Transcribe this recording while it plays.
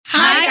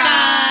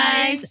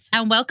guys,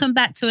 and welcome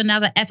back to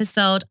another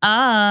episode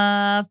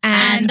of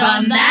And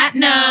on that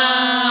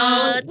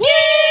note,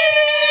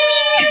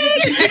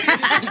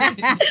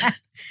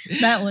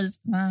 that was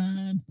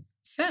fun.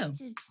 So,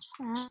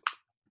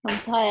 I'm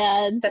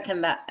tired.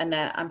 Second that, and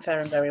I'm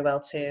faring very well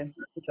too.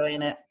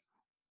 Enjoying it.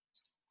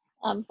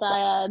 I'm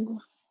tired.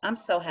 I'm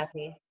so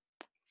happy.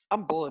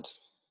 I'm bored.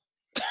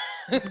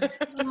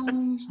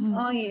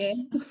 Are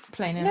you?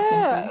 plain and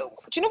Yeah.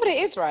 simple. Do you know what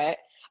it is, right?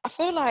 I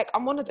feel like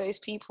I'm one of those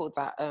people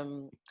that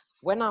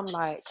when I'm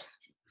like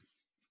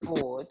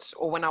bored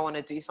or when I want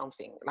to do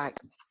something, like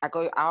I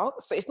go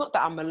out. So it's not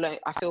that I'm alone.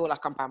 I feel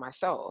like I'm by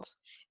myself.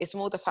 It's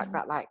more the fact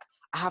that like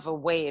I have a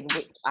way in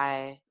which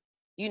I,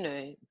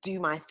 do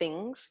my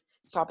things.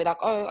 So I'll be like,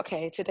 oh,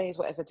 okay, today's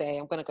whatever day.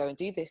 I'm going to go and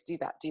do this, do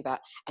that.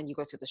 And you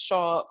go to the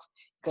shop,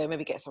 go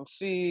maybe get some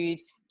food,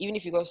 even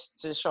if you go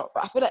to the shop.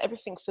 But I feel like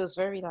everything feels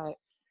very like,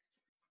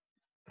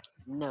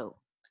 no.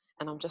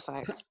 And I'm just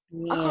like,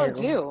 I can't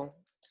deal.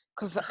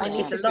 Because I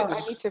need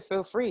to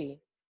feel free.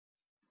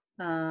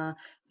 Do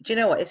you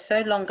know what? It's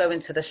so long going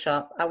to the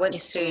shop. I went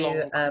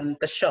to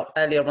the shop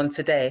earlier on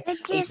today.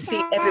 You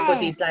see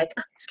everybody's like,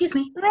 excuse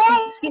me.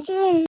 Excuse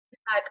me.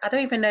 Like, I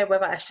don't even know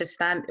whether I should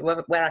stand,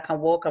 where I can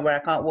walk and where I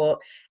can't walk.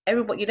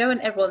 Everybody,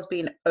 and everyone's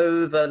being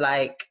over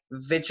like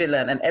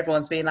vigilant, and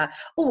everyone's being like,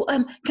 oh,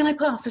 can I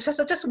pass? It's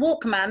just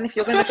walk, man. If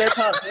you're going to go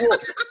past,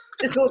 walk.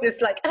 It's all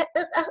this like,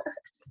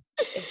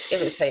 it's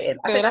irritating.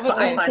 I think that's what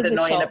I find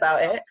annoying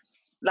about it.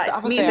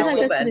 Like me and this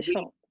woman.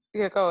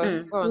 Yeah, go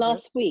on.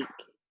 Last week.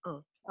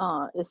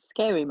 It's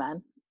scary,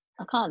 man.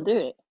 I can't do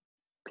it.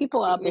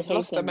 People are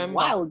behaving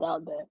wild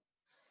out there.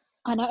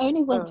 And I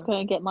only went to go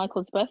and get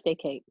Michael's birthday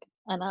cake.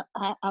 And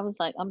I was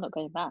like, I'm not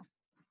going back.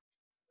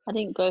 I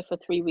didn't go for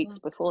 3 weeks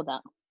before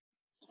that.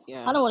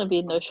 Yeah. I don't want to be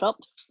in those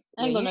shops.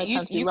 I ain't got no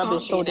time to be rubbing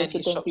shoulders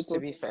with those people. To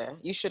be fair,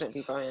 you shouldn't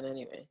be going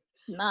anyway.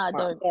 Nah, I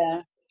don't.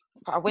 Yeah.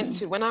 But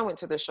when I went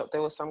to the shop,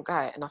 there was some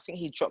guy, and I think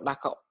he dropped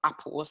like an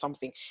apple or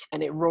something,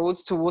 and it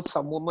rolled towards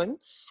some woman,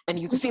 and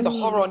you could see the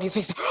horror on his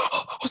face.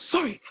 Oh,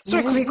 sorry,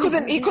 because he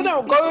couldn't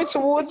go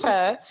towards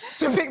her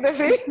to pick the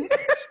thing.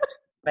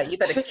 Like, you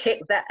better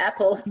kick that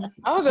apple.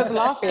 I was just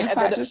laughing. In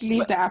fact, just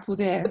leave the apple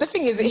there. But the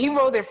thing is, he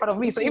rolled in front of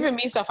me, so even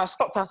me myself, I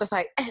stopped. I was just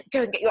like,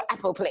 go and get your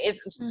apple, please.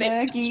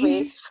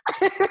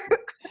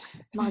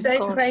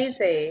 So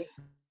crazy.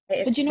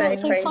 It is but you know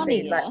what's so crazy.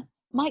 funny? Yeah?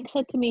 Mike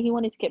said to me he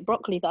wanted to get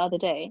broccoli the other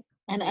day,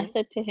 and I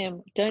said to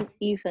him, don't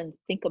even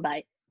think about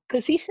it.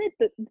 Because he said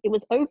that it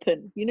was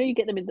open. You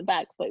get them in the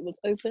bag, but it was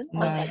open.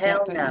 No,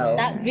 hell no.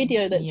 That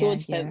video that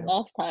George sent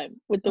last time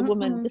with the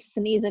woman just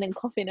sneezing and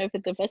coughing over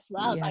the vessel,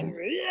 I was like,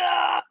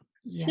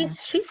 yeah.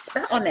 She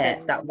spat on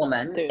it, that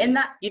woman. In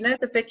that,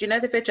 the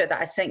video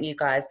that I sent you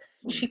guys,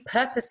 she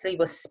purposely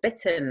was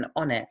spitting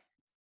on it.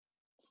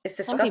 It's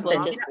disgusting. People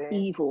are just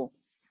evil.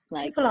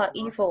 Like, people are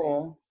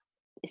evil.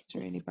 It's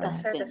really bad.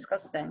 That's so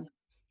disgusting.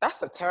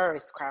 That's a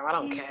terrorist crime. I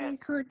don't care.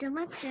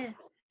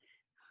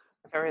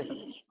 Terrorism.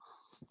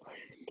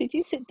 Did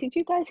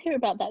you guys hear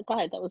about that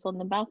guy that was on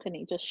the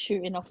balcony just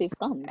shooting off his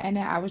gun? And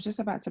I was just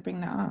about to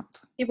bring that up.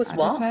 It was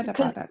just heard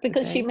about that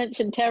because today. she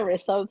mentioned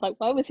terrorists. I was like,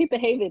 why was he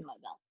behaving like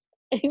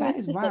that? That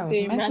is wild.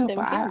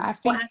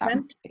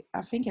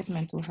 I think it's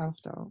mental health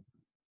though.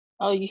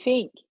 Oh, you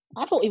think?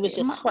 I thought he was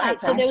just high.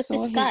 So there was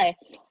this guy.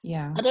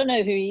 Yeah. I don't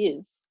know who he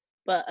is,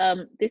 but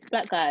this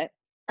black guy.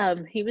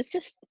 He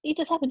just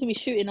happened to be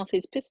shooting off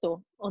his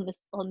pistol on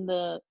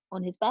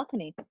his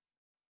balcony.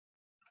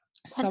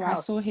 So I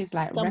saw his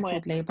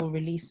record label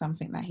release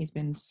something that he's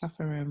been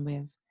suffering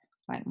with,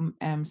 like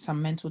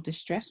some mental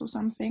distress or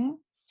something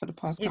for the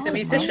past. He's a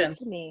musician.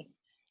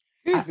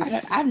 Who's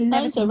this? I've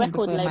never seen him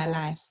before in my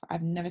life.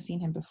 I've never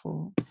seen him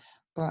before,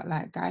 but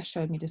like guy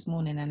showed me this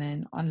morning, and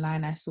then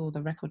online I saw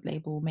the record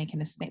label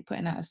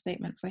putting out a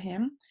statement for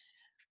him.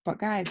 But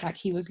guys, like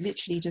he was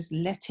literally just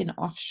letting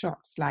off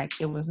shots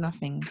like it was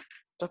nothing.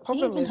 The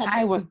problem is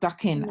I was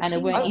ducking, and it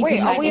weren't.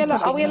 Wait, are we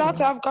allowed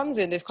to have guns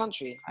in this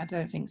country? I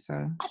don't think so.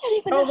 I don't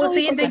even know. Oh, was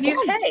he in the UK?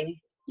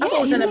 Yeah, I thought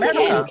it was in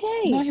America.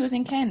 No, he was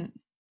in Kent.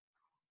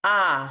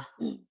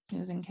 He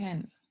was in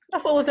Kent. I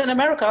thought it was in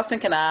America. I was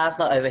thinking, it's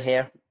not over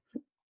here.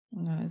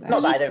 No, it's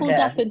not that I don't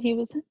care.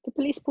 The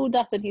police pulled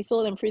up and he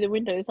saw them through the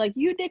window. It's like,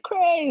 you did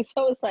crazy.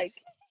 So I was like,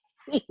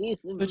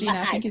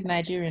 Regina, I think he's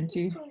Nigerian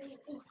too.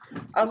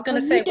 I was going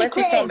to say, where's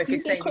he from if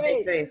he's saying you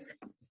did crazy?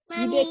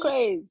 You did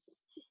crazy.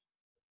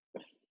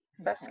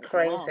 That's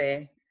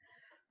crazy.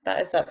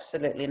 That is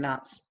absolutely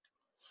nuts.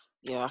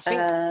 Yeah, I think,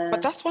 but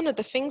that's one of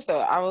the things though.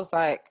 I was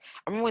like,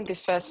 I remember when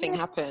this first thing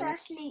happened,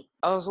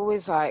 I was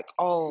always like,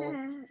 oh,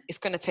 it's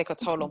going to take a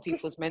toll on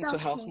people's mental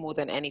health more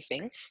than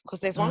anything. Because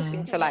there's one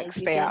thing to like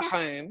stay at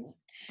home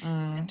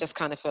and just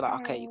kind of feel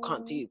like, okay, you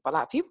can't do, but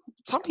like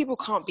some people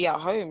can't be at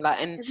home. Like,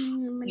 and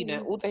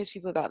all those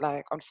people that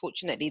like,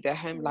 unfortunately, their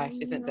home life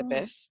isn't the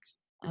best.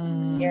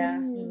 Yeah.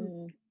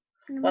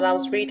 Well, I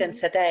was reading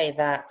today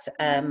that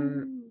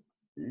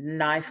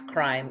knife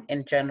crime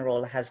in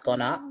general has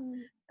gone up.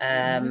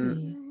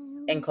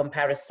 In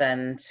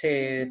comparison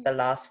to the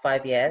last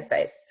 5 years,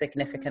 that it's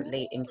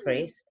significantly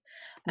increased.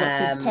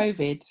 Since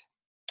COVID?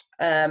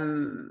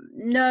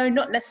 No,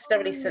 not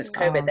necessarily since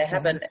COVID. They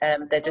haven't.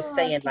 They're just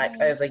saying like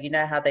over. You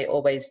know how they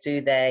always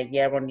do their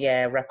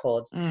year-on-year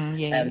records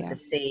to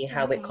see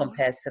how it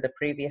compares to the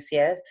previous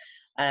years.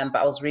 But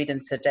I was reading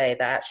today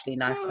that actually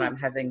knife crime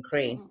has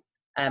increased.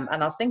 And I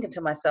was thinking to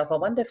myself, I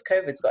wonder if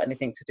COVID's got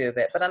anything to do with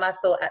it. But then I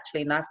thought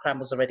actually knife crime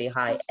was already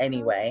high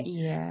anyway.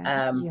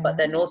 But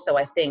then also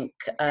I think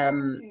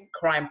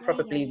crime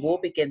probably will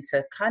begin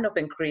to kind of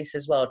increase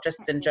as well,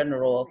 just in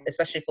general,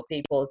 especially for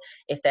people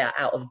if they're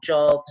out of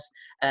jobs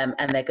and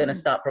they're going to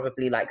start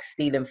probably like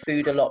stealing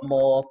food a lot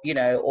more, you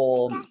know,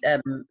 or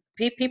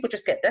people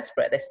just get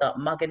desperate. They start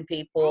mugging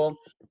people.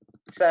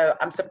 So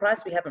I'm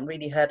surprised we haven't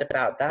really heard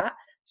about that.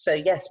 So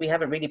yes, we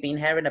haven't really been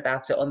hearing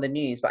about it on the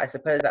news, but I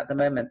suppose at the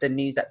moment, the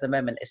news at the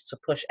moment is to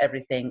push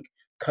everything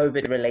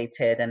COVID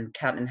related and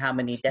counting how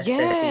many deaths there's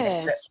been,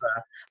 etc.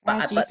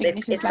 But do you think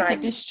this is like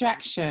a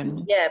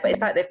distraction? Yeah, but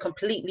it's like they've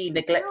completely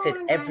neglected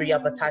every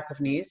other type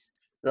of news,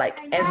 like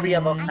every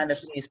other kind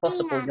of news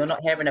possible. You're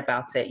not hearing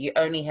about it. You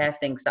only hear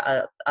things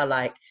that are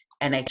like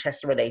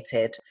NHS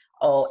related,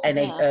 or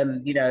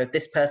you know,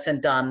 this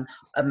person done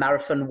a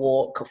marathon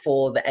walk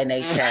for the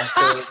NHS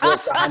or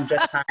walked 100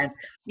 times.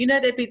 You know,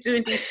 they'd be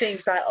doing these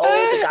things like,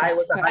 oh, the guy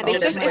was 100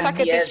 and it's like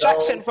a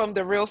distraction from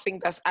the real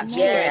thing that's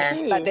actually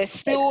going. Like there's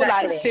still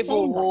like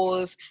civil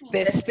wars.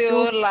 There's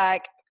still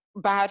like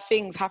bad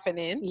things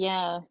happening.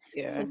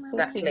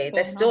 Exactly.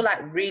 There's still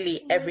like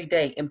really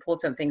everyday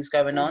important things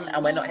going on,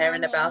 and we're not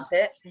hearing about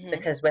it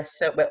because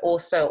we're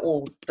also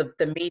all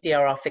the media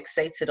are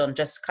fixated on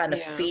just kind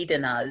of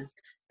feeding us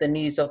the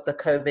news of the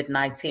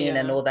COVID-19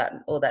 and all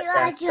that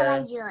jazz.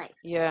 So,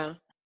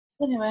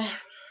 anyway,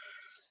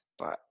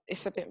 but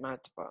it's a bit mad.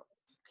 But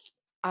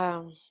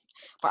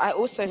I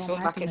also feel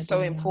like it's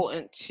so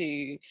important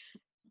to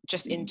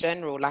just in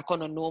general, like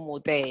on a normal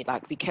day,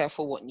 like be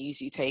careful what news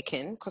you take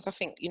in, because I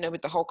think, you know,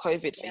 with the whole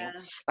COVID thing,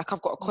 like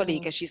I've got a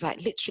colleague and she's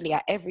like literally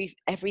at every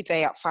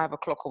day at 5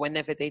 o'clock or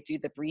whenever they do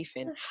the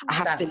briefing, I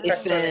have to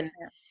listen.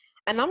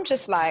 And I'm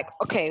just like,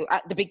 okay,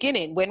 at the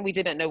beginning when we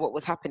didn't know what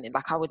was happening,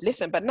 like I would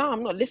listen, but now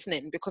I'm not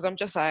listening because I'm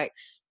just like,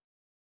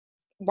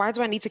 why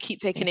do I need to keep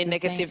taking in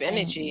negative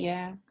energy?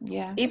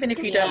 Even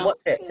if you don't watch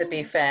it, to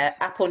be fair,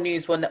 Apple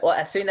News or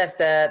as soon as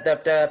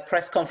the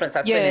press conference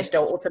has finished,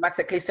 they'll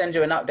automatically send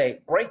you an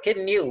update.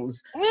 Breaking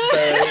news.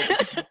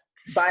 So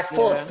by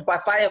force, by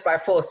fire, by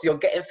force, you're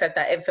getting fed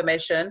that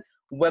information,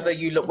 whether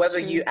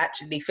you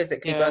actually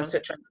physically go and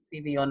switch on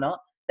the TV or not.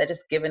 They're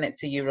just giving it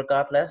to you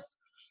regardless.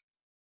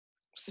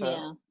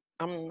 So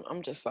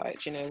I'm just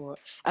like, you know what?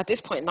 At this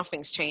point,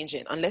 nothing's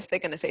changing unless they're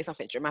going to say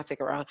something dramatic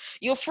around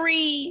 "you're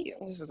free."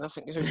 There's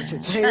nothing really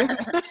to say.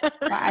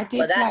 But I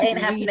did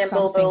read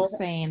something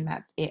saying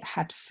that it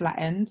had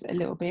flattened a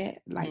little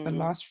bit, like the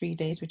last 3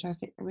 days, which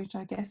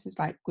I guess is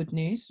like good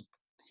news.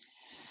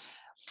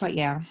 But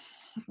I'm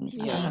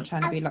not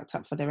trying to be locked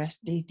up for the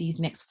rest these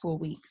next 4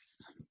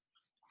 weeks.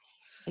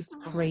 It's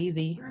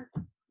crazy.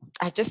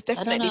 I just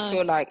definitely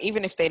feel like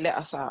even if they let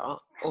us out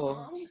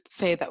or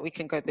say that we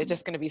can go, they're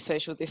just going to be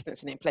social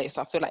distancing in place.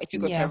 So I feel like if you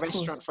go to a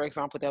restaurant, for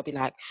example, they'll be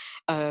like,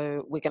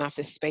 oh, we're going to have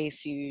to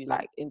space you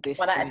like in this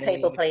one at a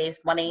table, please.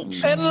 One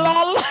each.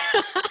 Lol.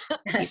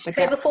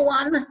 Table for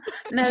one.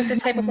 No, it's a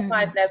table for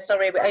 5. No,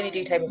 sorry, we only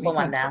do table for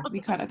 1 now. We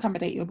can't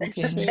accommodate your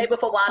booking. Table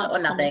for 1 or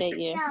nothing.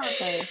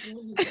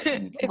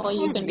 Or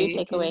you can do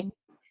takeaway.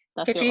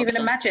 Could you even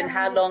imagine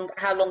how long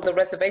the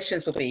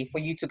reservations would be for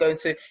you to go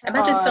to?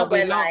 Imagine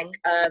somewhere like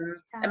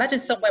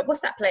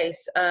what's that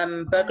place?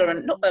 Not Burger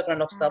and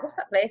Lobster. What's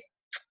that place?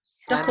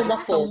 Duck and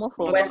Waffle.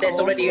 When there's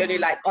already only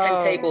like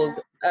 10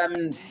 tables.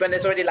 When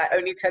there's already like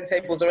only 10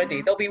 tables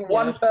already, there'll be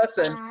one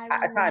person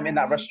at a time in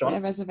that restaurant. The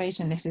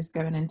reservation list is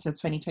going into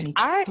 2023.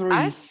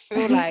 I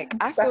feel like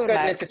that's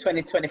going into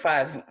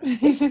 2025.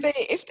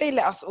 If they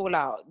let us all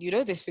out, you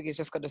know, this figure's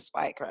just going to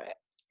spike, right?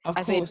 Of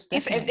course,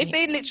 if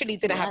they literally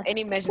didn't have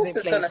any measures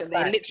in place and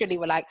they literally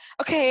were like,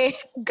 okay,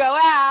 go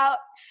out,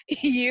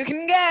 you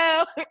can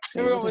go.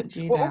 We're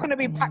all going to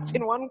be packed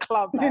in one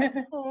club. Like,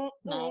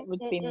 no, it would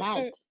be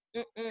mad.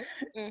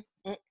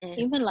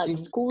 Even like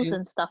schools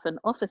and stuff and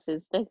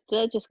offices,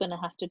 they're just going to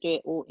have to do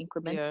it all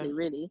incrementally,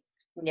 really.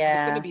 Yeah,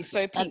 it's going to be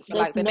so peak for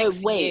like the no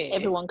next way year.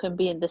 Everyone can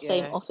be in the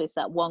same office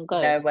at one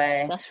go. No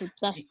way.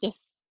 That's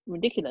just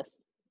ridiculous.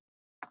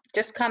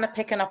 Just kind of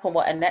picking up on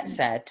what Annette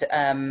said,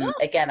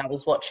 again, I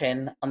was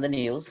watching on the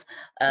news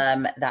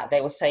that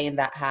they were saying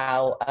that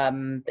how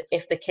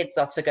if the kids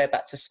are to go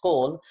back to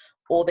school,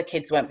 all the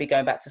kids won't be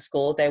going back to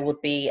school. They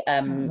would be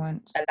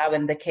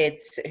allowing the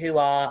kids who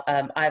are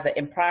either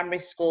in primary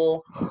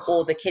school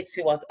or the kids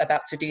who are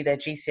about to do their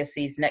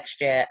GCSEs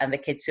next year and the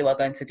kids who are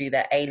going to do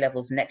their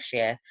A-levels next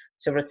year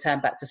to return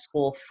back to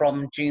school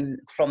from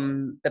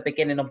the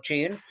beginning of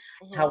June.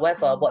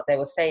 However, what they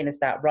were saying is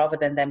that rather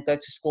than them go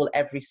to school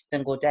every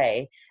single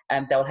day,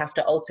 they'll have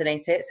to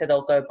alternate it. So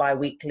they'll go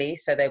bi-weekly.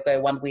 So they'll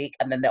go 1 week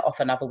and then they're off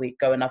another week,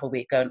 go another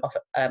week, go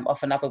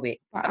off another week.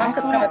 But And I'm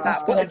just kind of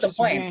like, what is the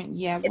point?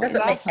 Yeah, it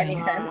doesn't make any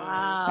sense.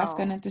 That's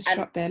going to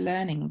disrupt their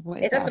learning. What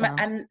is it doesn't,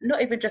 and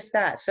not even just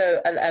that. So,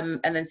 and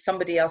then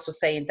somebody else was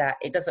saying that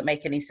it doesn't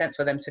make any sense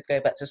for them to go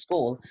back to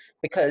school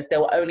because they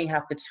will only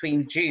have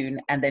between June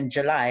and then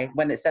July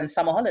when it's then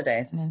summer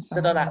holidays.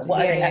 So they're like,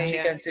 what are they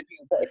actually going to do?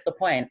 What is the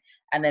point?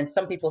 And then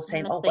some people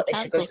saying, but they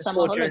should go to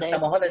school during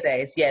summer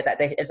holidays. Yeah,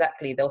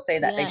 they'll say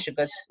that they should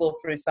go to school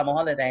through summer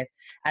holidays.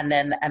 And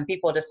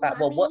people are just like,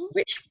 well,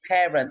 which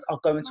parents are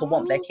going to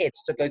want their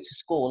kids to go to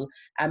school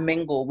and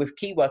mingle with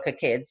key worker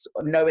kids,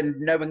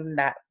 knowing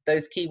that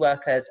those key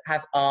workers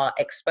are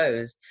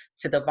exposed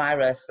to the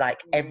virus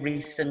like every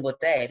single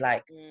day?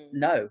 Like,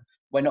 no,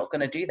 we're not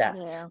going to do that.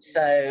 Yeah.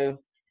 So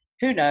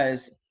who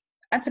knows?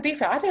 And to be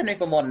fair, I don't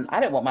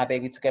want my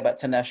baby to go back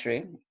to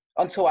nursery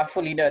until I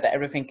fully know that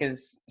everything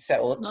is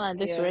settled. No, at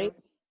this rate.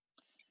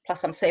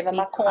 Plus, I'm saving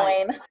my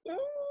coin.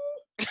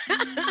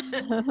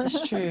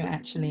 That's true,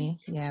 actually.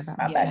 Yeah,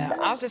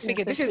 I was just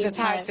thinking, this is the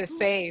time to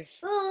save.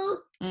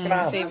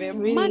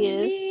 Saving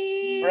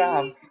money.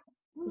 Bruv.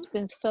 It's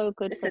been so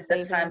good. This is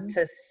the time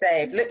to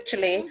save.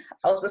 Literally,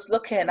 I was just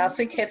looking. I was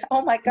thinking,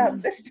 oh my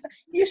God,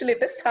 usually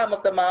this time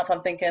of the month,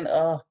 I'm thinking,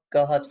 oh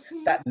God,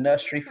 that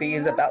nursery fee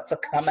is about to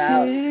come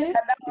out. And then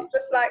I'm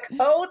just like,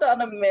 hold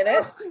on a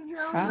minute.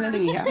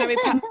 Hallelujah.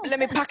 Let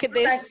me packet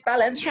this. Bank's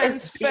balance.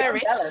 Transfer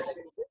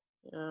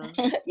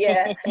it.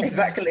 Yeah,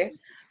 exactly.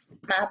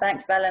 My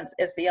bank's balance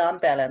is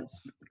beyond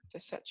balanced.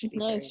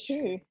 It's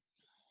true.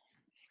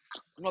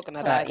 I'm not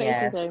gonna lie.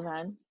 Yes.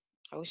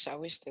 I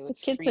wish they would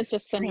kids are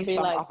just going to be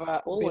some like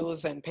other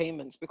bills and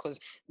payments, because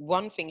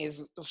one thing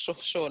is for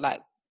sure,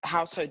 like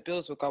household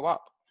bills will go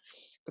up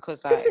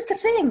because like, this is the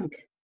thing.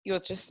 You're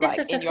just like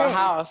in your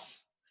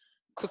house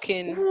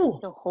cooking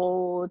the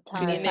whole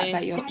time. The fact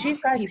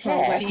that people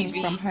are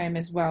working from home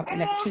as well,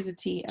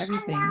 electricity,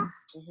 everything.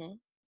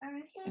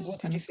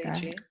 What did you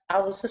say, I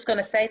was just going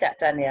to say that,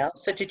 Danielle.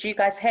 So did you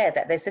guys hear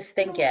that there's this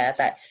thing here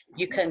that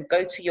you can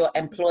go to your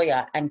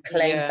employer and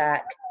claim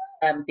back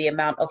the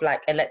amount of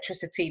like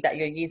electricity that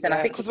you're using?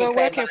 I think because we're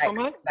working from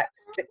home, like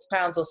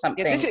 £6 or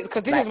something. Yeah, this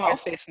is my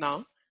office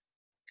now.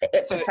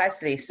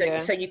 Precisely.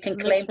 So you can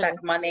claim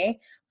back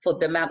money for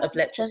the amount of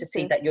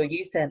electricity that you're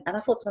using. And I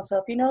thought to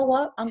myself, you know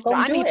what? I'm going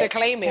to do it. I need to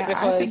claim it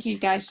because I think you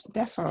guys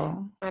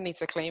defo. I need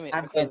to claim it.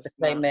 I'm going to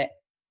claim it.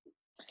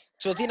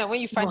 Georgina, when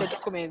you find the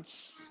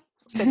documents,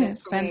 send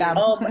them.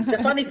 Oh, the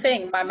funny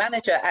thing, my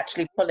manager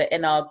actually put it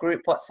in our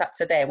group WhatsApp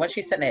today. When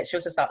she sent it, she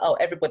was just like, oh,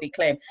 everybody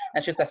claim.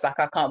 And she was just like,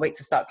 I can't wait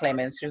to start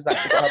claiming. She was like,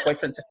 she got her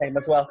boyfriend to claim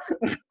as well.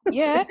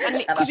 Yeah,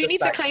 because you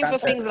need to claim for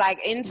things like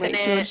internet.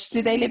 Wait, George,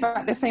 do they live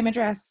at the same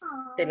address?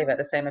 They live at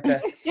the same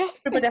address. Yeah,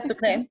 everybody has to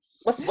claim.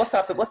 What's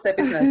up? What's their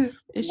business?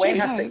 Wayne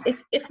has to.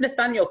 If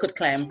Nathaniel could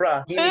claim,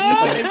 bruh, he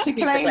needs to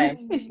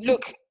claim.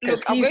 Look, I'm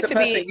he's going the to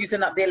person be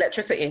using up the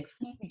electricity.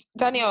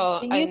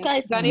 Daniel,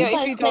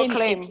 if you don't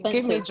claim,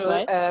 give me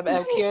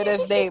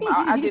Kiona's name.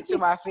 I'll add it to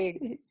my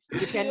thing.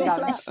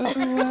 Dependence. Oh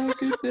my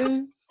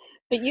goodness.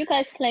 But you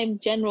guys claim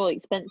general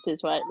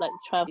expenses, right? Like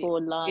travel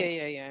and lunch.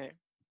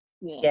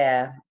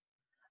 Yeah.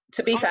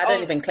 To be fair, I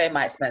don't even claim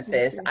my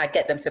expenses. I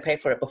get them to pay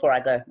for it before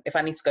I go. If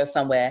I need to go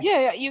somewhere,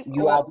 you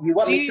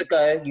want me to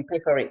go, you pay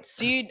for it.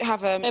 Do you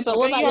have but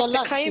what don't about you have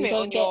your to claim it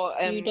on your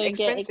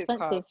expenses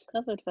card?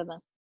 Covered for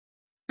that.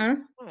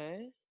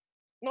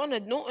 No,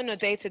 not on a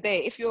day to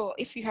day. If you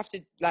have to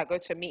like go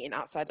to a meeting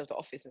outside of the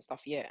office and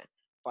stuff,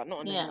 but not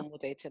on a normal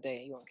day to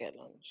day. You won't get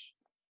lunch.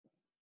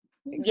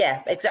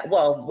 Yeah, exactly.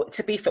 Well,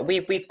 to be fair,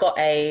 we've got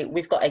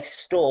a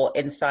store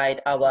inside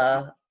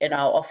our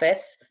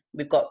office.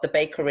 We've got the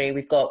bakery.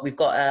 We've got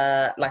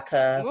a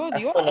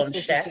full on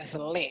chef. Is just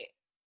lit.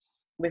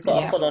 We've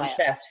got a full on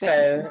chef.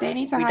 So they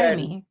need to hire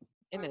me.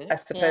 I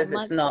suppose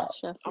it's not.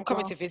 I'm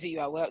coming to visit you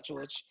at work,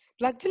 George.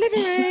 Like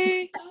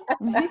delivery.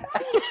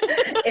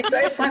 It's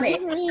so funny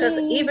because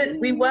even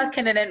we work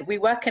in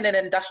an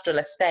industrial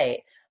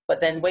estate.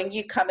 But then when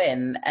you come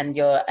in and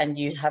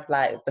you have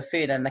like the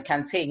food and the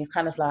canteen, you're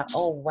kind of like,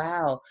 oh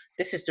wow,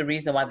 this is the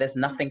reason why there's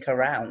nothing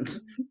around,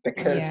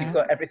 because you've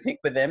got everything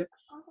with him.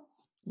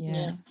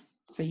 Yeah.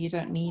 So you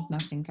don't need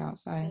nothing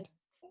outside.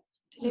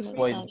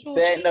 Well,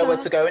 there ain't nowhere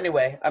to go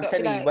anyway. I'm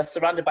telling you, we're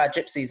surrounded by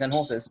gypsies and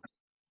horses.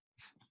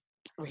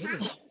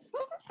 Really?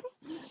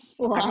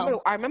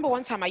 Wow. I remember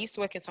one time I used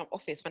to work in some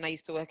office when I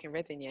used to work in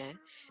Reading,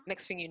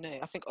 Next thing you know,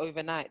 I think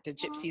overnight the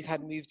gypsies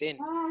had moved in.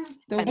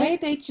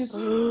 They just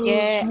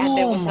and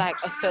there was like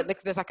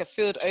there's like a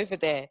field over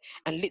there,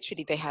 and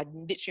literally they had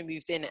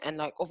moved in, and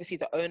like obviously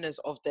the owners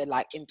of the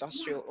like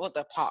industrial, or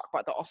the park,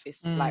 but the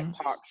office like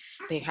park,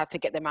 they had to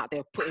get them out. They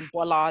were putting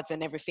bollards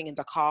and everything in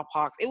the car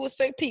parks. It was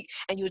so peak,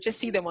 and you would just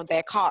see them on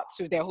their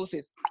carts with their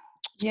horses.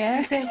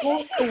 Yeah, they're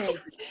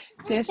horses.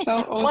 They're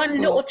so old.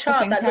 One little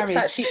child that looks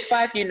like she's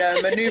 5,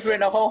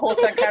 maneuvering a whole horse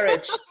and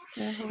carriage.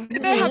 They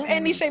don't have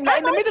any shame. Like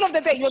in the middle of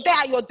the day, you're there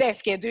at your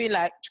desk, you're doing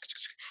like,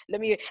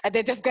 and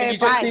they're just going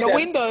by the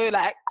window,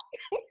 like,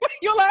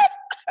 you're like,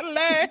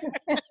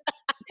 hello.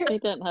 They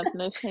don't have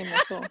no shame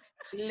at all.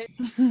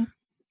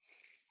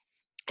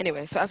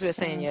 Anyway, so as we were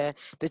saying, yeah,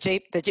 the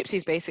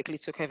gypsies basically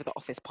took over the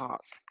office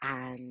park,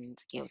 and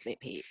it was lit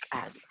peak,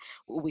 and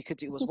all we could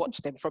do was watch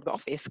them from the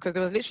office because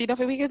there was literally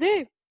nothing we could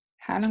do.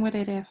 How long were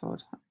they there for?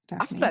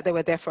 Daphne? I feel like they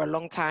were there for a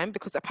long time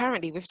because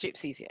apparently with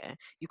gypsies, yeah,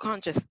 you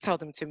can't just tell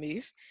them to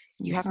move.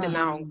 You have to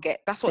now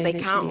get. That's what they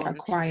count on.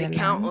 They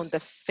count on the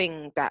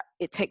thing that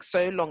it takes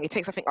so long. It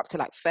takes, I think, up to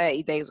like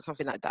 30 days or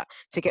something like that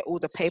to get all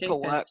the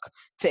paperwork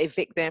to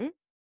evict them.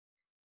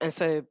 And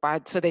so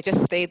they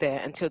just stay there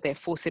until they're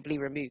forcibly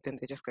removed, and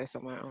they just go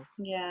somewhere else.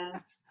 Yeah.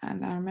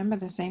 And I remember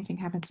the same thing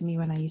happened to me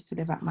when I used to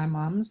live at my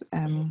mum's.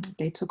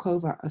 They took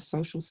over a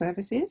social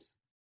services.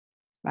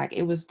 Like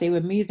they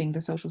were moving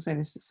the social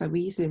services. So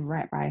we used to live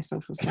right by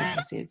social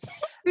services.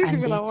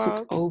 And they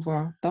took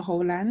over the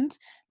whole land,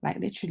 like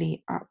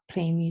literally up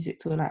playing music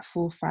till like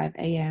 4, 5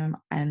 a.m.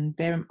 And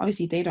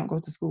obviously they don't go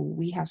to school.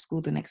 We have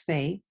school the next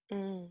day.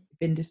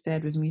 Been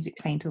disturbed with music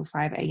playing till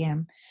 5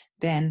 a.m.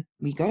 Then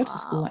we go to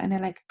school and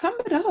they're like, come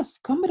with us.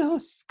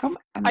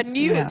 I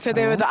knew it. So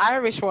they were the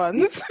Irish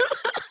ones.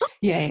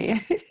 Yeah.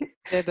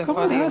 They're the come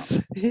funny with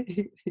us.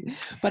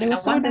 But it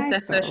was so nice.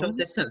 Their social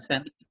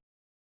distancing.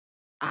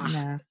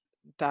 Nah.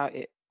 Doubt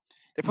it.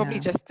 They're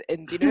probably just,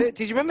 and did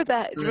you remember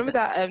that? Do you remember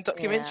that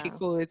documentary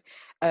called,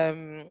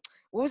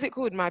 what was it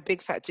called? My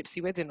Big Fat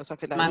Gypsy Wedding or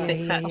something like that? My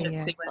Big Fat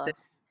Gypsy Wedding.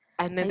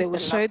 And then they would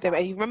show them,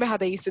 and you remember how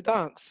they used to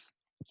dance?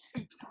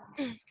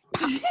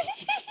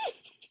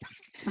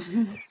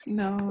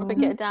 No. We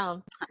get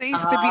down. They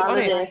used to be on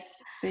it.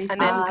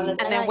 And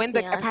then when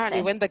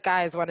Beyonce. when the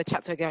guys want to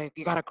chat to a girl,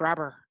 you gotta grab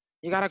her.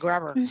 You gotta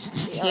grab her.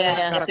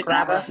 Yeah, you have to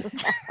grab her.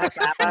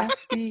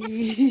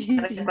 You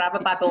have to grab her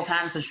by both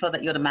hands and show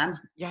that you're the man.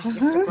 Yeah, you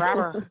have to grab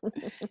her.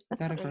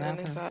 Gotta grab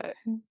her.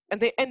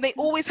 And they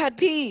always had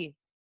pee.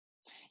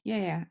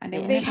 Yeah, and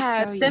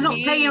they're not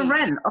paying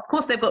rent. Of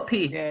course, they've got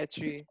pee. Yeah,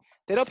 true.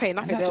 They don't pay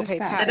nothing. They don't pay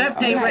tax. They don't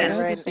pay rent.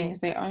 Loads of things.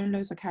 They own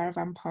loads of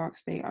caravan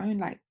parks. They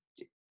own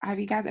have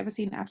you guys ever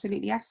seen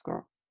Absolutely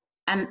Ascot?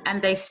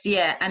 And they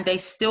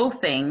steal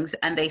things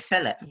and they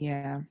sell it.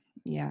 Yeah.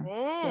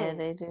 Yeah,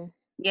 they do.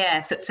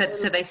 Yeah, so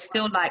they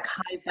still like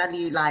high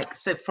value, like,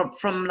 so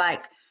from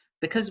like,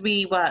 because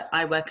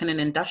I work in an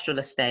industrial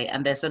estate,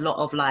 and there's a lot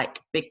of like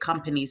big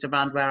companies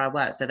around where I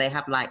work. So they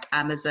have like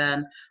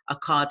Amazon,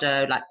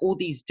 Ocado, like all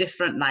these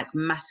different like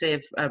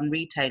massive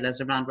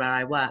retailers around where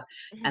I work.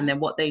 Mm-hmm. And then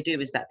what they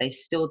do is that they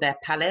steal their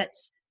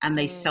pallets and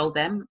they sell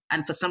them.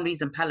 And for some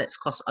reason, pallets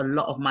cost a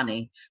lot of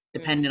money,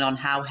 depending on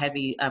how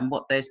heavy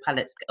what those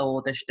pallets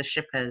or the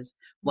shippers,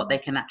 what they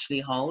can actually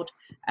hold.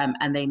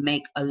 And they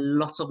make a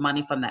lot of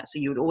money from that. So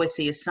you would always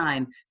see a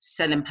sign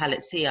selling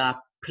pallets here.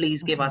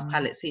 Please give us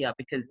pallets here,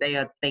 because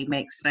they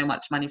make so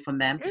much money from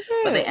them.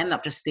 But they end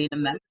up just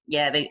stealing them.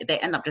 Yeah, they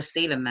end up just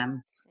stealing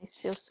them. They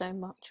steal so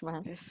much,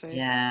 man. It's so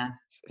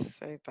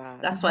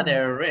bad. That's why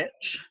they're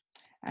rich.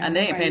 And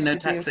they ain't paying no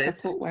taxes. I used to be a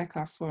support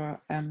worker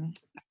for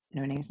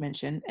no names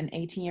mentioned, an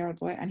 18-year-old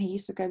boy, and he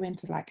used to go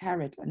into like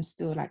Harrods and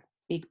steal like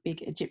big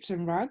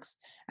Egyptian rugs,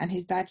 and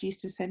his dad used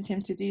to send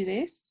him to do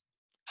this.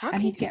 How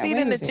can you steal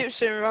an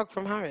Egyptian rug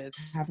from Harrods?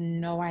 I have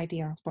no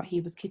idea, but he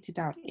was kitted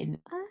out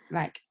in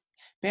like,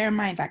 bear in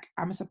mind, like,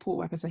 I'm a support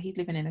worker, so he's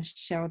living in a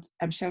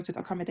sheltered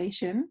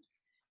accommodation,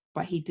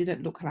 but he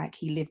didn't look like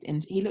he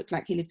looked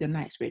like he lived in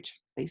Knightsbridge,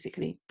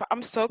 basically. But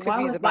I'm so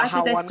confused about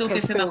how one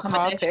can steal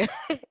carpet.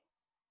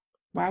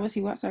 Why was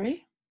he what,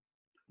 sorry?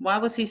 Why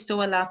was he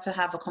still allowed to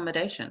have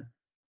accommodation?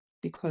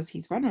 Because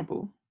he's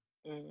vulnerable.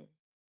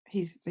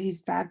 His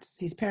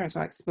parents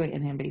are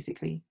exploiting him,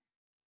 basically,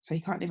 so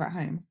he can't live at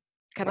home.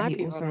 Can I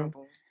be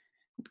vulnerable?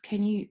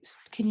 Can you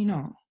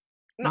not?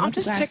 No, I'm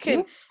just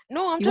checking.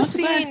 No, I'm just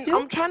seeing.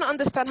 I'm trying to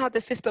understand how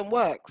the system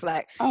works.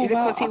 Like, is it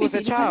because he was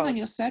a child? Depends on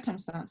your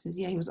circumstances.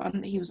 Yeah, he was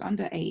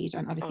underage,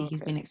 and obviously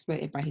he's been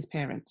exploited by his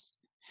parents.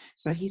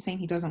 So he's saying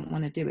he doesn't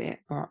want to do it,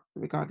 but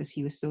regardless,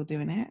 he was still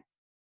doing it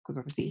because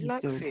obviously he's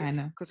still kind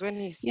of. Because when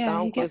he's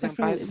down, he gets it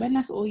through. When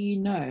that's all you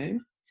know,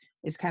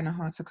 it's kind of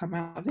hard to come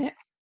out of it.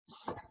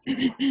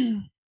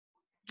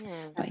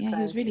 But yeah,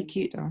 he was really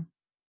cute though.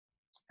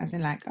 As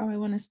in, like, I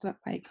want to stop,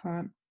 but I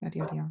can't. Yada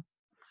yada yada.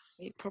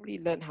 He probably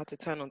learned how to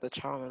turn on the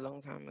charm a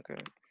long time ago.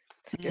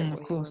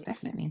 Of course,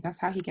 definitely. That's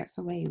how he gets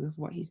away with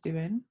what he's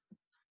doing.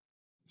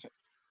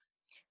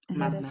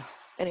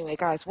 Anyway,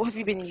 guys, what have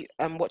you been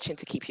watching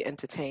to keep you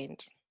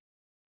entertained?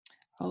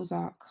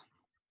 Ozark.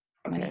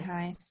 Money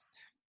Heist.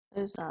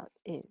 Ozark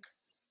is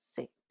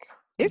sick.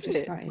 Is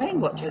it?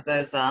 Wayne watches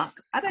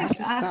Ozark. I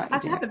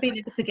haven't been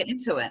able to get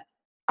into it.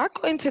 I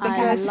got into the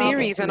first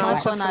series and I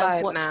was just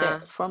like, nah.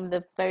 It from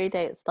the very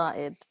day it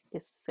started.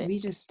 It's sick. We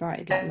just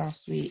started like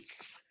last week.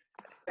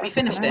 We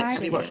finished it.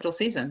 Have you watched all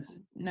seasons?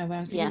 No, we're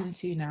on season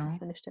 2 now. I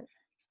finished it.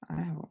 I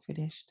haven't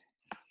finished.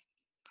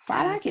 But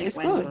I like it. It's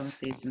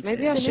good.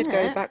 Maybe I should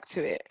go back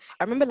to it.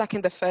 I remember like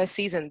in the first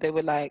season, they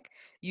were like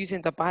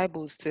using the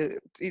Bibles to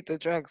eat the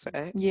drugs,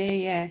 right?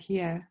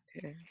 Yeah.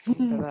 Yeah, I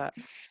remember that.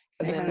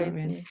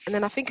 And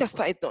then I think I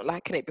started not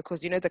liking it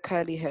because, you know, the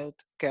curly-haired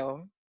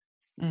girl.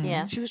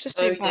 Yeah. She was just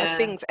doing bad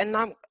things. And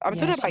I don't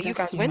know about you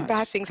guys, when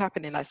bad things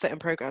happen in like certain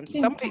programs,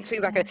 some things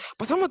I can,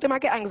 but some of them I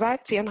get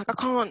anxiety. I'm like, I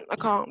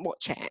can't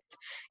watch it.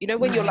 You know,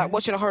 when you're like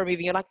watching a horror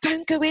movie, you're like,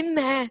 don't go in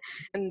there.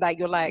 And like,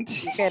 you're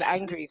getting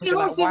angry because you're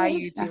like, why are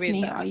you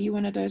doing that? Are you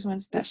one of those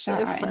ones that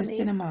shout out in the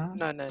cinema?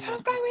 No.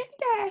 Don't go in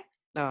there.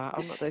 No,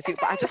 I'm not those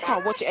people. But I just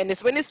can't watch it. And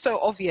it's when it's so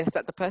obvious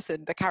that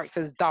the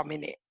character's dumb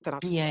in it. Then I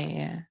just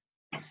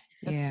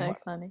It's so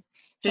funny.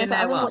 I've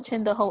been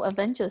watching the whole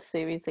Avengers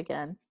series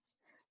again.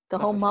 The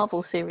whole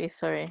Marvel series,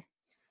 sorry.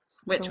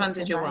 Which one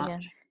did you watch?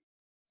 Again.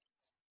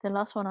 The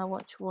last one I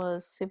watched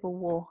was Civil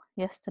War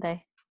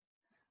yesterday.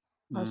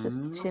 I was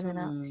just chilling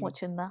out,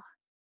 watching that.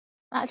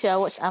 Actually, I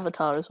watched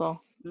Avatar as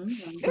well.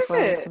 Is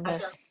it?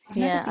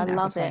 Yeah, I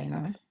love it.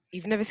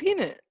 You've never seen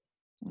it?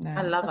 No.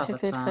 I love Avatar.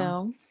 It's a good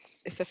film.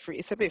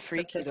 It's a bit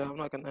freaky though, I'm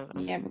not gonna...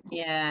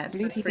 Yeah, it's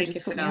a freaky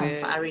film,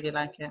 but I really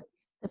like it.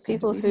 The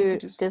people who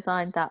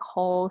designed that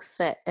whole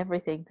set,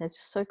 everything, they're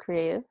just so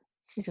creative.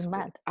 It's just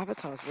mad.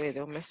 Avatar's weird.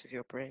 They'll mess with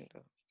your brain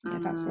though. Yeah,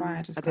 that's why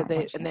I just can't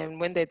watch and then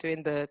when they're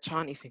doing the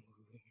chanty thing.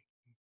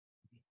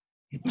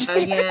 Oh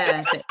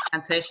yeah, the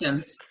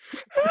incantations.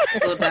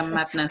 All damn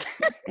madness.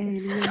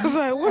 I was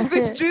like, what's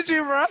this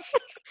juju, bro?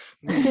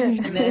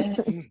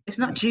 It's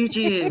not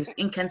juju, it's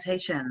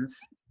incantations.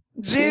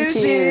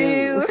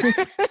 Juju.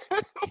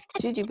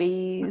 Juju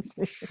bees.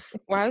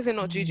 Why is it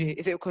not juju?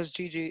 Is it because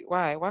juju?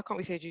 Why can't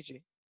we say juju?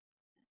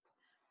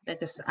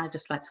 I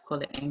just like to call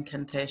it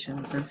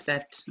incantations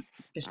instead.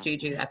 Because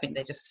juju, I think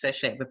they just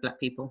associate with black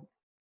people.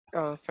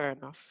 Oh, fair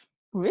enough.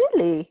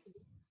 Really?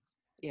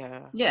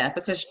 Yeah. Yeah,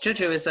 because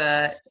juju is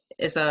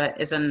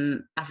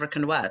an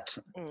African word.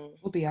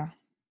 Ubia.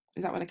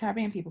 Is that what the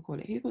Caribbean people call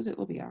it? Who calls it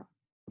ubia?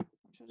 I'm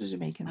sure the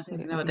Jamaicans call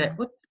it. No,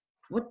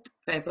 what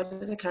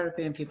do the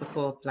Caribbean people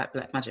call black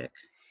magic?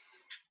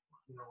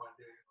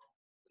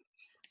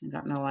 I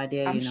got no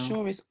idea. I'm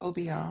sure it's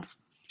obia.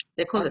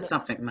 They call it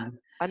something, man.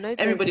 I know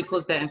everybody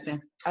calls that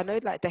thing. I know,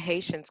 like the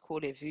Haitians call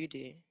it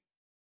voodoo.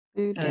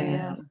 Voodoo,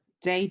 yeah.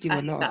 They do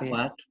a lot of it.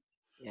 Word.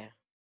 Yeah,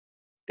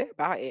 they're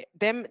about it.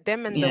 Them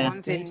and the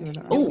ones in New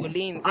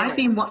Orleans. I've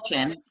been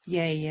watching.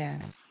 Yeah.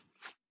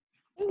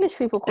 English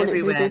people call it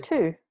voodoo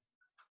too.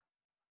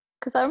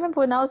 Because I remember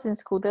when I was in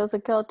school, there was a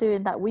girl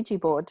doing that Ouija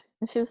board,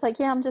 and she was like,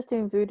 "Yeah, I'm just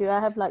doing voodoo. I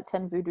have like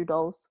 10 voodoo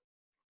dolls."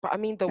 But I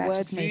mean, the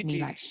word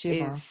voodoo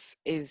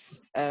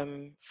is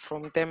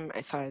from them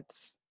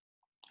sides.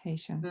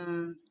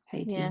 Haitian.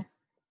 Haiti.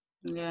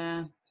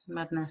 Yeah,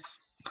 madness.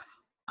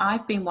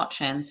 I've been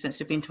watching, since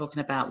we've been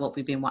talking about what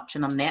we've been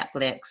watching on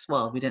Netflix.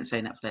 Well, we didn't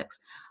say Netflix.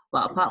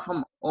 Well, apart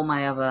from all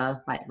my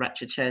other like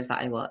wretched shows that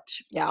I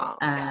watch. Yeah.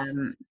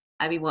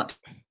 I've been watching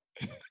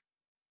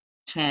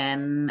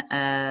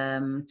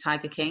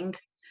Tiger King.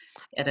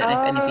 I don't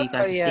know if any of you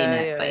guys have seen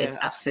it, but it's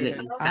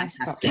absolutely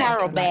fantastic.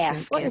 Carol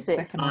Baskin. What is it?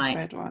 Second or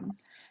third one.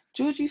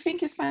 George, you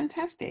think it's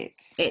fantastic?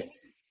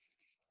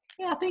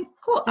 I think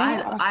cool.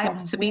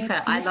 To be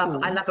fair, I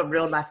love a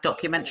real life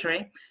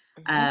documentary,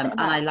 and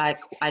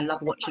I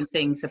love watching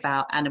things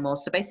about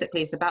animals. So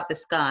basically, it's about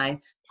this guy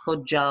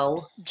called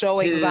Joe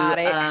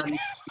Exotic.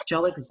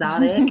 Joe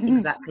Exotic,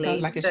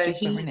 exactly. Like so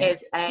he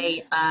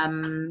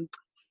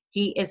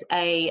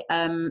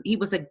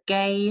was a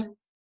gay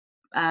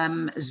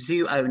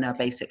zoo owner,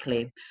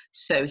 basically.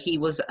 So he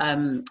was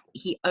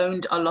he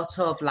owned a lot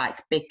of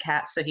like big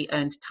cats. So he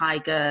owned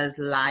tigers,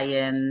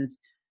 lions,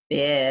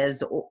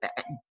 bears,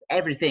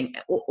 everything,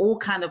 all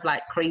kind of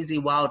like crazy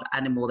wild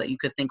animal that you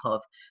could think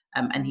of,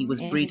 and he was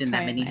breeding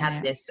them, and he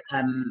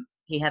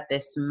had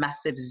this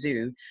massive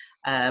zoo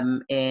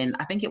in,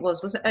 I think it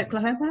was it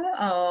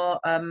Oklahoma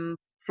or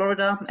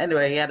Florida?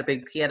 Anyway, he had a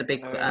big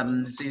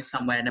zoo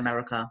somewhere in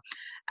America,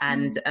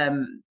 and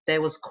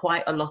there was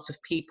quite a lot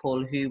of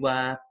people who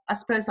were, I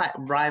suppose, like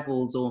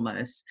rivals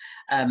almost,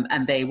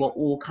 and they were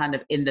all kind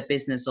of in the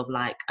business of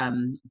like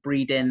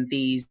breeding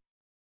these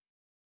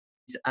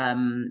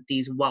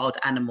wild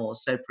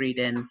animals, so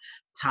breeding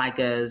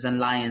tigers and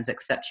lions,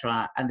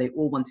 etc., and they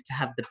all wanted to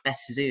have the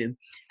best zoo.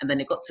 And then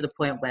it got to the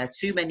point where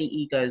too many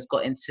egos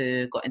got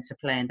into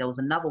play, and there was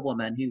another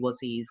woman who was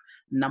his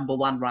number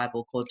one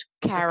rival called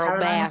Carol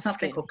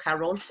Baskin.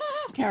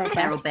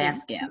 Carol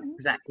Baskin,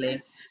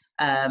 exactly.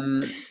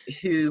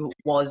 Who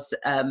was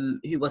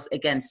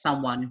against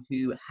someone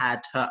who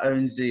had her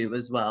own zoo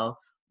as well,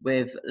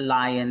 with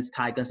lions,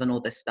 tigers, and all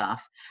this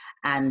stuff.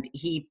 And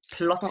he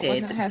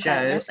plotted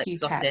Joe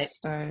Exotic.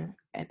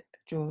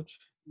 George.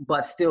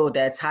 But still,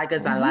 they're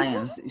tigers and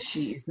lions.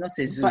 She is not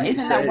a zoo. But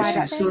isn't that why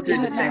she's still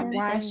doing the same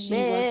why she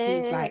was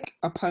his like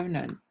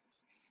opponent?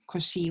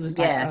 Because she was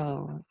like,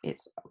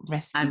 it's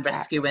rescue. I'm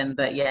rescuing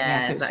the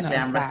so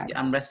exactly.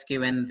 I'm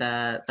rescuing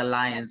the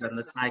lions and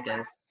the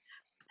tigers.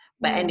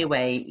 But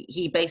anyway,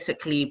 he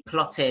basically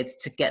plotted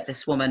to get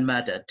this woman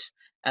murdered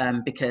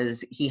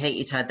because he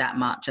hated her that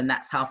much, and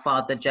that's how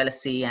far the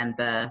jealousy and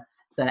the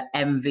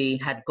envy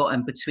had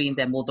gotten between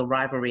them, or the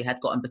rivalry had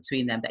gotten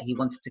between them, that he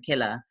wanted to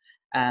kill her.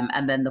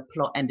 And then the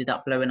plot ended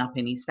up blowing up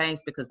in his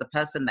face because the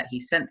person that he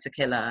sent to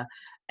kill her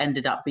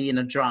ended up being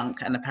a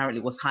drunk and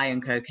apparently was high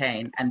on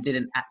cocaine and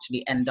didn't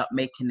actually end up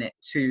making it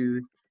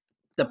to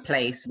the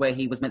place where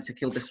he was meant to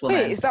kill this woman.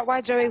 Wait, is that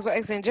why Joe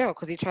Exotic's in jail?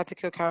 Because he tried to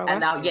kill Carol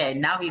Baskin?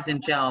 And now he's in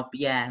jail.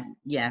 Yeah,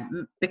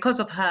 because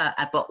of her,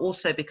 but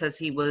also because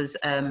he was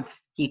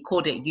he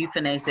called it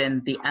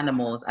euthanizing the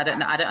animals. I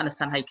don't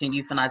understand how you can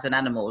euthanize an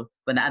animal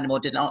when the animal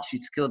didn't ask you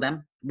to kill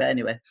them. But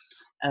anyway,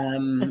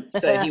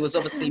 so he was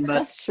obviously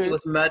he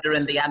was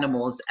murdering the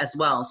animals as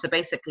well. So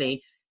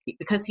basically,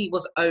 because he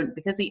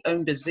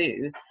owned a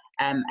zoo.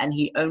 And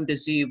he owned a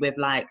zoo with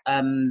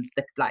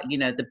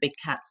the big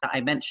cats that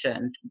I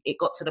mentioned. It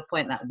got to the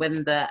point that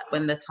when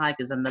the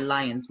tigers and the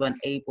lions weren't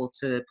able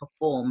to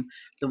perform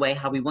the way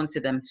how we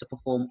wanted them to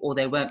perform, or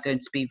they weren't going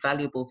to be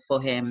valuable for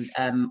him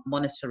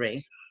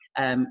monetarily,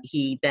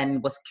 he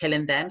then was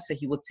killing them. So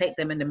he would take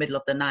them in the middle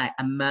of the night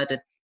and murder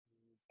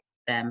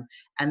them,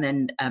 and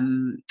then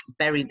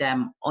bury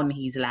them on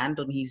his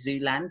zoo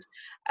land.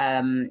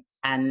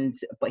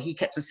 But he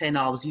kept on saying,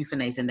 I was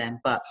euthanizing them.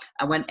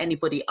 And when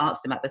anybody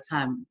asked him at the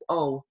time,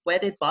 oh, where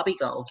did Bobby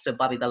go? So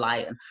Bobby the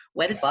lion,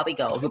 where did Bobby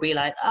go? He'll be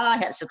like, oh,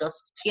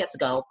 she had to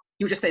go.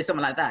 He would just say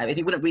something like that.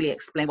 He wouldn't really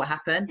explain what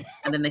happened.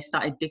 And then they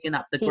started digging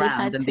up the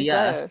ground and the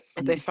earth.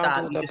 And they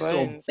found all the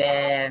bones.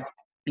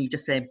 You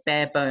just say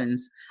bare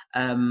bones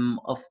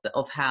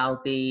of how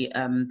the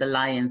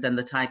lions and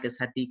the tigers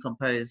had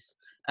decomposed,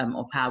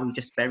 of how we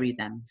just buried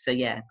them. So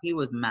yeah, he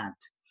was mad.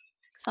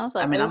 Sounds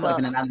like I'm not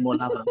even an animal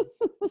lover.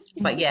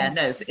 But yeah,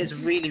 no, it's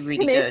really,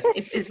 really good.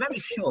 It's very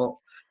short.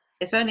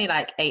 It's only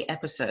like 8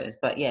 episodes,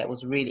 but yeah, it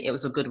was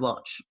a good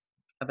watch.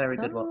 A very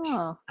good watch.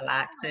 I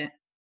liked it.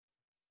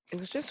 It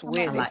was just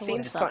weird.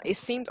 It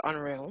seemed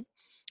unreal.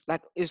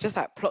 Like, it was just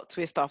like plot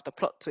twist after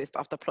plot twist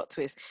after plot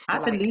twist. I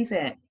believe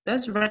it.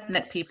 Those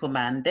redneck people,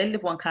 man, they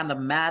live one kind of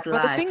mad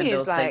life in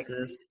those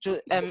places.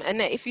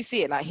 And if you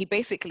see it, like, he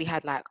basically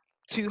had like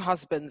 2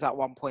 husbands at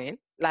one point.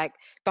 Like,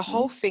 the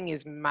whole thing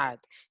is mad.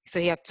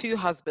 So he had 2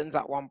 husbands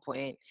at one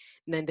point,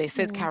 and then they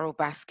said Carol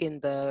Baskin,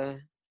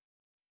 the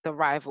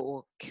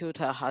rival, killed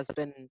her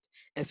husband,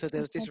 and so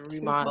there was this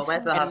rumor. But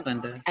where's the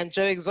husband though? And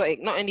Joe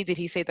Exotic, not only did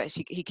he say that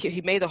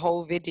he made a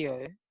whole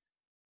video,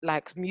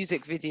 like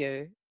music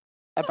video,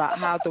 about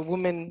how the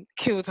woman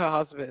killed her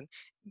husband.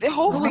 The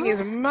whole thing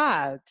is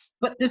mad.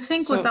 But the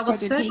thing was, I was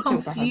so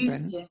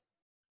confused.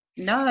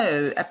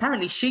 No,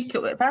 apparently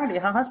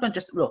her husband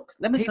just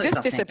let me tell you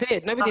something. He just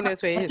disappeared. Nobody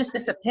knows where he is. Just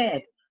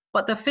disappeared.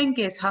 But the thing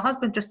is, her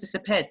husband just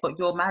disappeared, but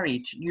you're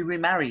married, you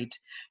remarried.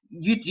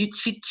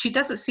 She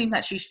doesn't seem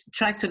that she's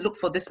trying to look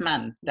for this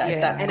man.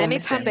 And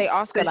anytime they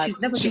ask her, like,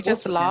 she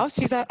just laughs.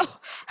 She's like, oh,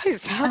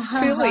 how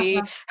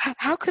silly.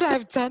 How could I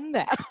have done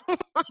that?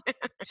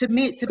 To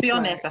be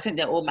honest, I think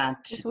they're all mad.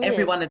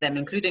 Every one of them,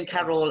 including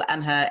Carol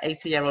and her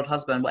 80-year-old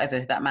husband, whatever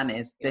that man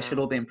is, they should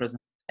all be in prison.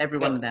 Every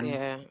one of them.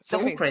 Yeah.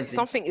 Crazy.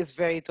 Something is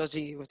very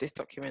dodgy with this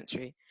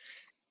documentary.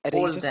 And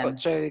then you just got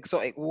Joe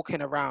Exotic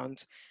walking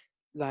around,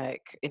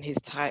 like, in his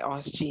tight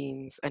ass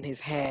jeans and his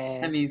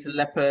hair and his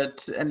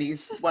leopard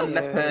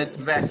leopard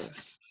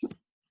vest.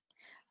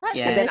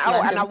 And then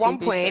at one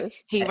point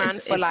he ran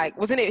for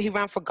he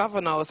ran for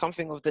governor or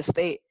something of the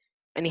state,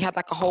 and he had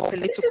like a whole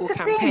political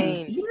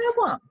campaign. You know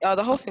what? Oh,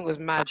 the whole thing was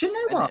mad. Do you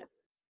know what?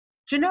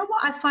 Do you know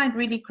what I find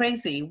really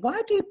crazy?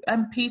 Why do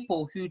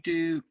people who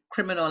do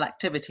criminal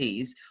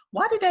activities,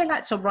 why do they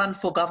like to run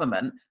for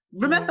government?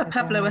 Remember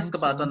Pablo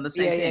Escobar done the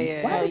same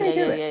thing. Why do they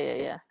do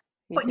it? Yeah.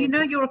 But you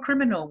know you're a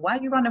criminal. Why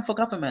are you running for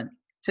government?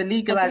 To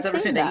legalize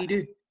everything that you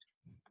do.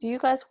 Do you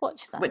guys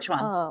watch that? Which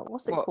one?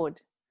 What's it called?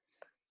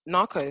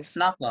 Narcos,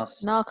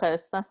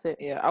 that's it.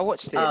 Yeah, I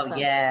watched it. Oh,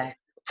 yeah.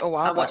 Oh,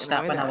 I watched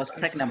that when I was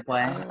pregnant,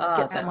 boy.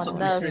 Oh, that took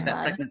me through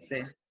that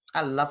pregnancy.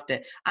 I loved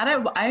it. I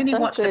only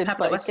watched the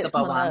Pablo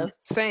Escobar one.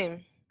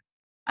 Same.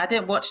 I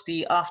didn't watch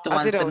the after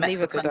ones, the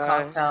Mexican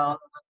cartel,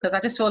 because I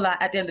just feel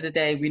like at the end of the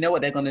day, we know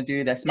what they're going to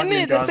do. They're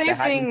smuggling drugs. The same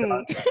thing.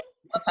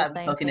 What are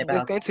we talking about?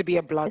 There's going to be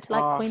a blood. It's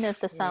like Queen of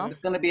the South. It's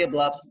going to be a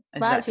blood.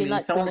 Exactly.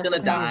 Like someone's going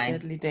to die.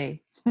 Deadly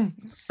day.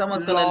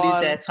 Someone's going to lose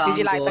their tongue. Did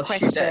you like the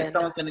question?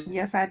 Someone's going to.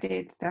 Yes, I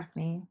did,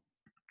 Daphne.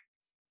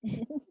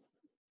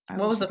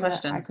 What was the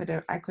question? I could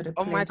have.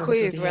 On my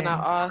quiz when I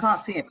asked. I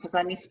can't see it because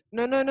I need to.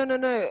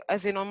 No.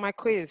 As in on my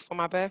quiz for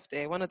my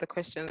birthday, one of the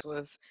questions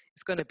was,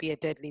 "It's going to be a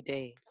deadly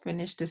day."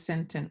 Finish the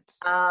sentence.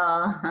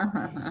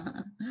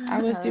 I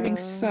was doing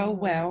so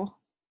well.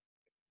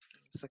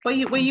 Were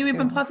you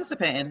even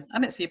participating? I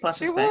didn't see you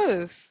participate. She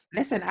was.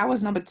 Listen, I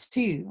was number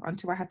 2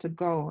 until I had to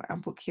go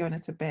and put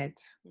Kiona to bed.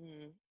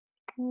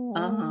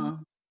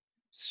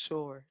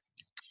 Sure.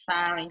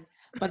 Sorry.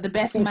 But the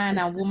best man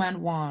and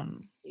woman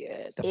won.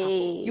 Yeah.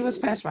 You was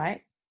first,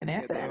 right?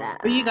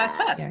 Were you guys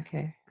first? Yeah,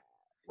 okay.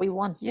 We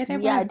won. Yeah, they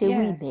won. Yeah, the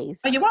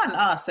winners. Oh, you won?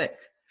 Oh, sick.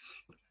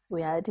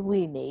 We are the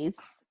winners.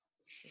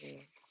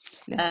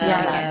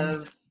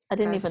 I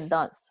didn't even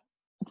dance.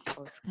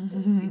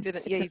 You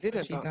didn't. Yeah, you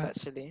didn't dance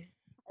actually.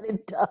 I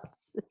didn't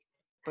dance.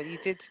 But you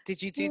did.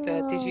 Did you do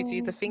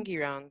the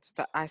thingy round,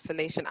 the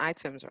isolation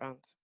items round?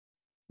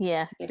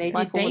 Yeah. They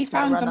did. They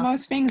found the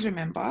most things.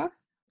 Remember?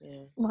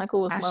 Yeah.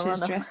 Michael was Ash's my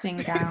runner. dressing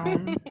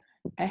gown,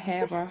 a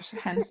hairbrush,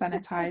 hand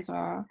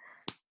sanitizer,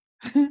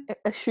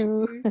 a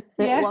shoe,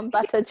 yeah. one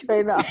batter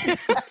trainer.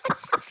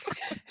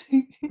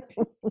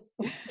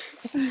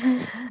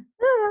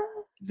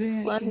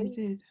 Yeah, she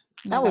did.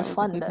 No, that was a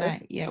fun good though.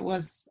 night. Yeah, it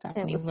was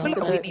definitely was I well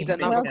feel like done. we need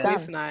another well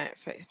quiz done. night.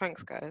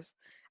 Thanks, guys.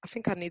 I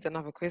think I need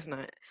another quiz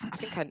night.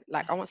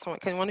 I want someone.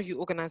 Can one of you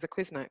organize a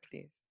quiz night,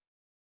 please?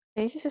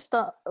 You should just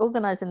start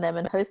organising them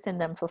and hosting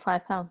them for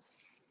 £5.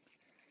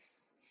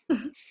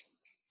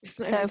 It's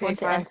not everything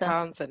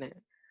 £5 in it.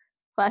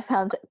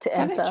 £5 to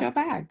enter. Collect your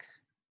bag.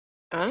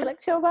 Huh?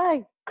 Collect your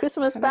bag.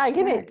 Christmas bag,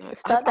 innit?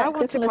 Start that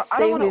Christmas I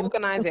don't want to savings.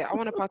 organize it. I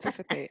want to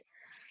participate.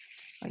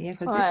 Oh, yeah,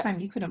 because this time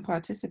you couldn't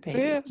participate.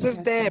 Yeah, it's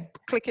just there,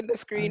 clicking the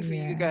screen for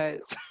you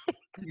guys.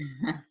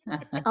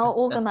 I'll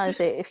organise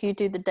it if you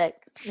do the deck.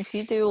 If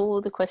you do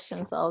all the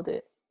questions, I'll do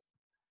it.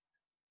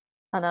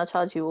 And I'll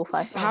charge you all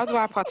 £5. How do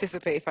I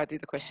participate if I do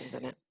the questions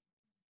in it?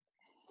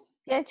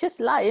 Yeah, just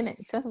lie, innit?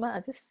 It doesn't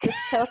matter. Just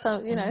tell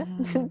some,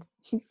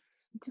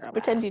 just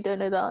pretend you don't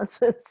know the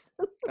answers.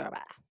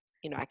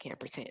 You know, I can't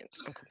pretend.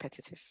 I'm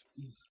competitive.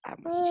 I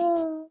must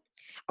cheat.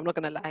 I'm not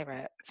gonna lie,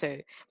 right? So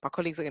my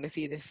colleagues are gonna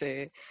see this.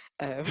 So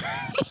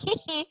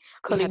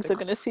colleagues are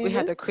gonna see. We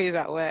had a quiz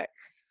at work,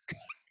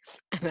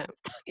 and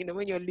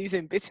when you're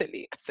losing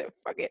bitterly, I said,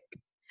 "Fuck it."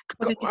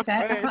 What did you say?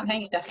 I can't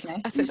hear you,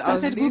 Daphne. I said, I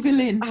was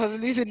losing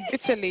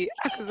bitterly.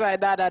 I was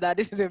like, nah,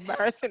 this is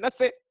embarrassing. I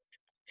said,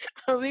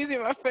 I was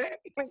losing my phone.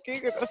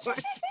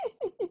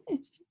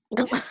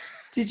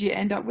 Did you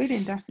end up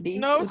winning, Daphne?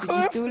 No, of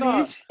course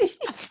not.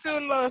 I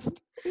still lost.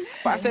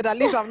 But I said, at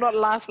least I'm not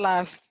last.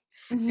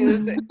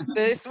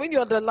 It's when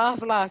you're the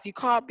last, you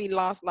can't be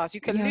last.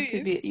 You can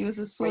lose. You was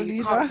a sore loser.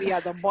 You can't be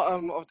at the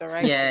bottom of the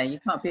rank. Yeah, you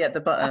can't be at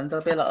the bottom.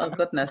 They'll be like, oh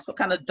goodness, what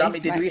kind of dummy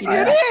did we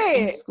hire?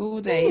 In school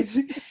days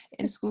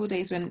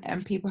when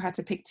people had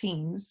to pick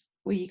teams,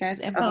 were you guys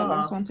ever the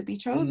last one to be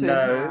chosen?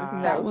 No.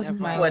 That was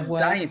my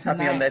worst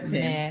nightmare. On their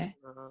team.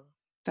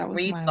 That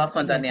was my last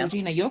one, Danielle.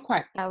 Georgina, you're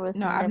quite. No,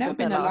 I've never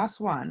been the last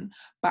one,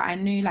 but I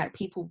knew like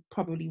people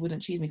probably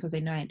wouldn't choose me because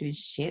they know I ain't doing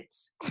shit.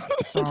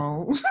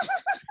 So.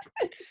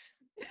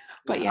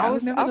 But yeah, I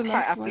was never the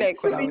last one.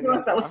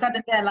 That was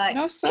standing there like.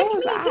 No, so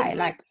was I.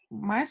 Like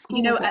my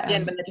school. At the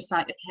end when they're just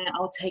like, okay,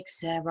 I'll take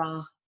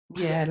Sarah.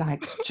 Yeah,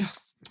 like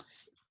just.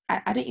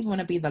 I didn't even want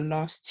to be the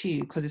last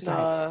two because it's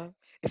like.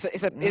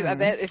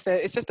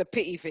 It's just a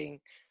pity thing.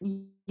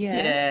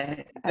 Yeah.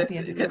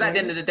 Because at the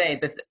end of the day,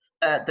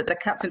 the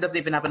captain doesn't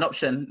even have an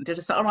option. They're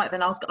just like, all right,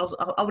 then I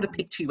would have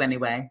picked you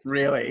anyway.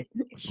 Really?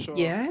 Sure.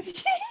 Yeah.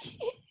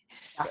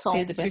 That's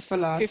all. The best for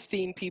last.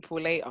 15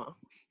 people later.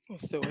 I'm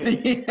still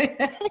here.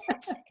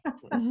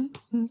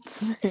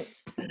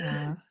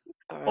 Yeah.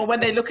 Or when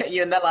they look at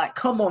you and they're like,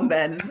 come on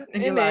then.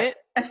 And you're like,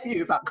 F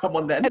you, but come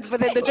on then. But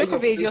then the joke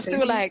of it is you're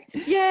still like,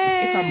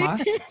 yay! If I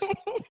must.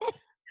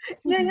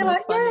 Yeah, you're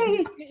like,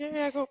 yay!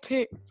 Yeah, I got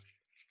picked.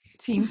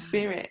 Team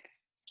spirit.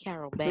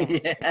 Carol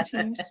Bass. Yeah.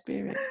 Team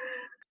spirit.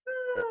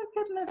 Oh,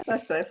 goodness,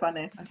 that's so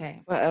funny.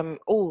 Okay. But,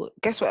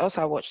 guess what else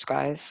I watched,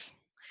 guys?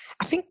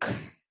 I think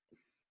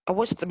I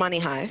watched The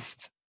Money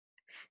Heist.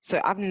 So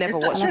I've never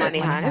watched Money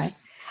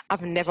Heist.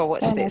 I've never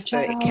watched it. So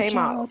it came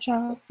out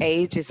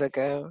ages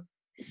ago.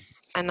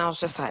 And I was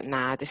just like,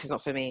 nah, this is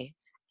not for me.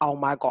 Oh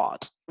my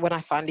God. When I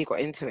finally got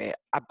into it,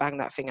 I banged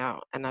that thing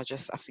out. And I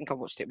think I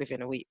watched it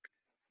within a week.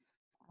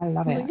 I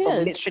love it.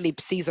 From literally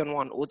season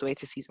 1 all the way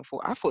to season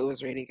 4. I thought it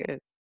was really good.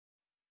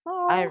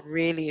 Oh. I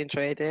really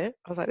enjoyed it.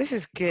 I was like, this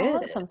is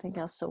good. That's something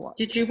else to watch.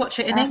 Did you watch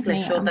it in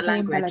English or the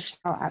language?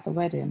 At the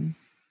wedding.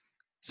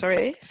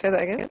 Sorry, say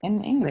that again.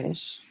 In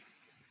English.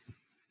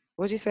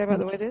 What did you say about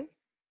the wedding?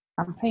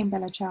 I'm playing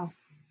Bella Ciao.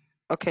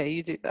 Okay,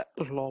 you did that.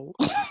 Lol.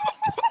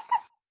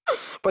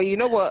 But you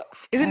know what?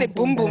 Isn't it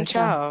Boom Boom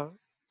Chow?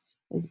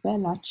 It's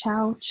Bella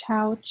Ciao,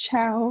 Ciao,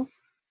 Ciao.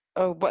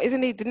 Oh, but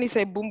didn't he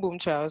say Boom Boom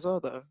Chow as well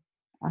though?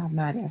 I have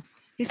no idea.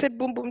 He said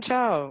Boom Boom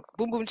Chow.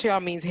 Boom Boom Chow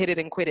means hit it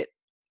and quit it.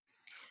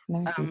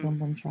 Let me see Boom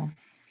Boom Chow.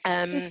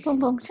 Boom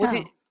Boom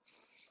Chow.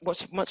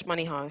 Watch Much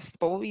Money Heist.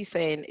 But what were you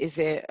saying? Is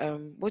it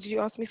what did you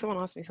ask me? Someone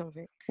asked me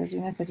something. Did you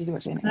watch it in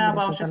English? No,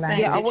 I was just saying.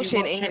 Yeah, I watched it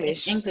in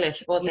English.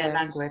 English or their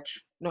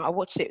language? No, I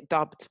watched it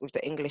dubbed with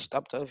the English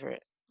dubbed over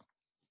it.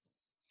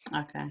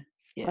 Okay.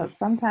 Yeah. But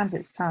sometimes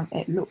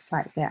it looks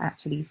like they're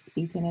actually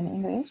speaking in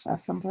English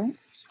at some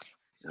points.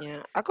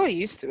 Yeah, I got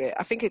used to it.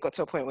 I think it got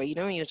to a point where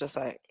when you're just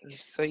like you're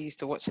so used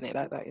to watching it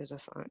like that, you're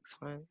just like it's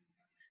fine.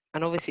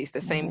 And obviously it's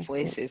the same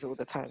voices all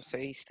the time, so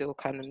you still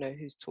kind of know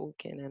who's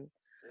talking and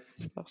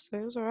stuff. So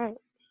it was alright.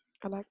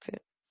 I liked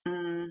it.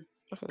 I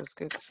thought it was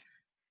good.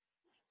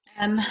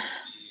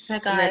 So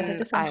guys, I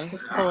just wanted to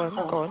say... Go on.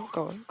 No,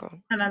 go on.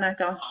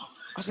 I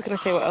was just gonna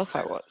say what else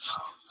I watched.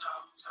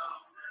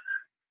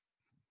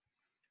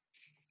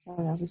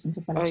 Sorry, I was listening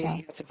to Bella Ciao. Yeah,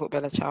 you had to put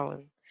Bella Ciao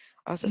in.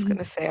 I was just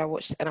gonna say I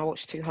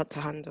watched Too Hot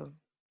to Handle.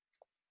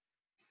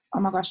 Oh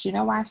my gosh, you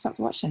know why I stopped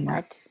watching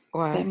that?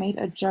 Why? They made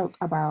a joke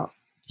about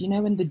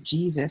when the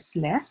Jesus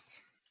left?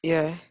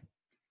 Yeah.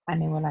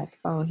 and they were like,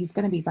 "Oh, he's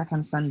going to be back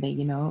on Sunday."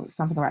 You know,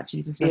 something about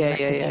Jesus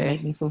resurrected. It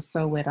made me feel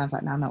so weird. I was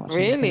like, "No, I'm not watching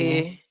this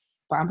anymore."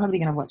 But I'm probably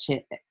going to watch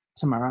it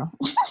tomorrow.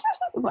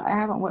 But I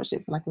haven't watched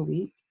it for like a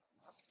week.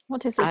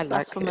 What is this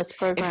blasphemous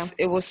program?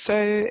 It was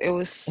a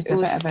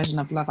better version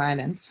of Love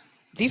Island.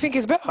 Do you think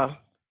it's better?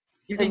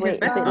 You think it's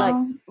better? Is it like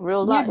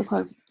real life? Yeah,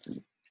 because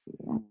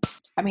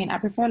I mean, I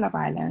prefer Love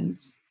Island,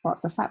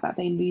 but the fact that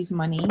they lose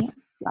money,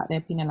 like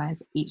they're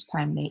penalized each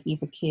time they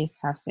either kiss,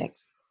 have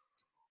sex,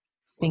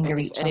 finger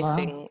each other,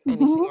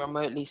 anything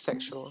remotely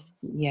sexual.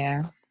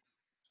 Yeah.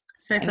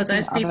 So for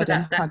those people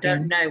that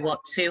don't know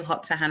what Too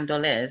Hot to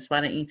Handle is,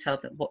 why don't you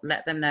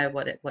let them know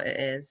what it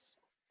is?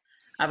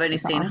 I've only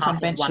seen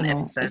half of one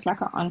episode. It's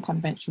like an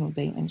unconventional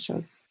dating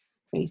show,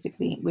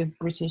 basically, with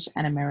British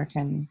and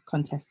American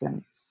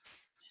contestants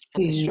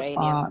who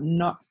are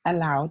not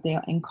allowed, they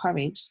are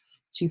encouraged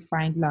to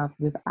find love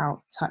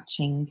without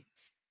touching,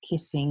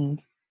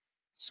 kissing,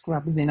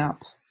 scrubbing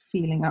up,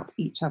 feeling up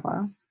each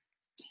other,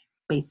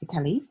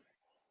 basically.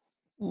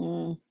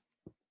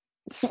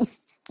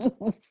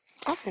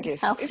 I think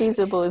it's how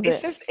feasible is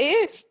it?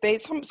 It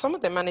is. Some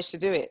of them managed to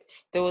do it.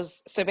 There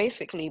was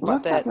basically,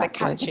 but the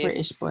catch is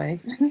British boy.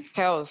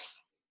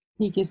 Hells.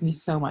 He gives me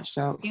so much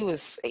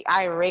jokes.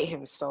 I rate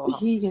him so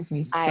hard. He gives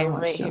me so much jokes. I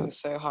rate him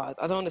so hard.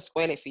 I don't want to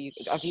spoil it for you.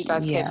 Have you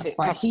guys kept it?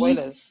 Have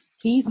spoilers?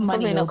 He's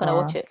probably not going to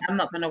watch it. I'm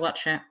not going to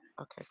watch it.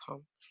 Okay,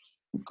 calm.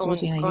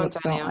 Georgina, you look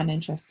so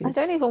uninterested. I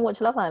don't even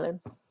watch Love Island.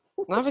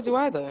 Neither do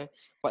I though.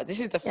 But this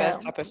is the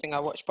first type of thing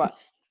I watch. But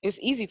it was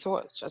easy to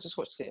watch. I just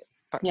watched it.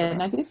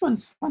 No, this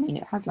one's funny.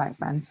 It has like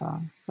banter,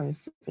 so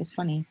it's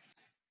funny.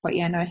 But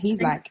yeah, no, he's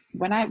like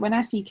when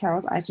I see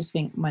Kels, I just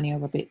think money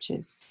over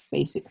bitches,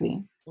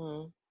 basically.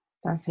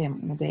 That's him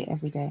on a date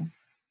every day,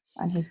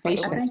 and his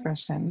facial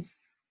expressions.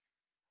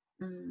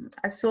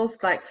 I saw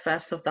like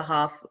half of the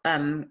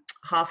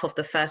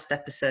first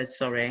episode.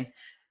 Sorry,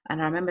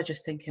 and I remember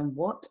just thinking,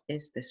 what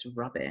is this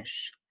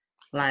rubbish?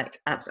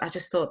 Like, I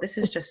just thought this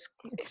is just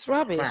it's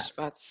rubbish, crap.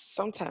 But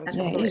sometimes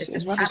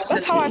it's rubbish.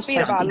 That's how I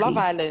feel about Love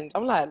Island.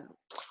 I'm like,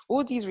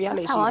 all these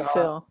reality shows I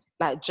feel.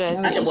 Like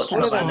Jersey. I didn't watch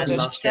Love Island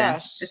last year.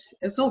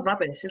 It's all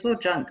rubbish. It's all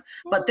junk.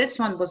 But this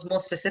one was more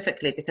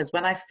specifically because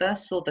when I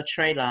first saw the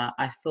trailer,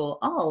 I thought,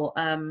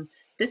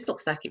 this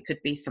looks like it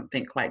could be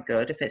something quite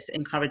good if it's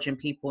encouraging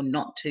people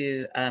not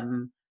to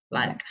have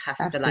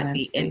to like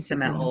be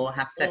intimate basically. Or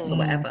have sex or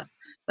whatever.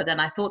 But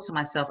then I thought to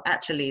myself,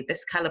 actually,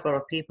 this caliber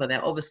of people,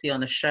 they're obviously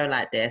on a show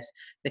like this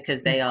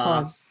because they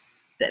are.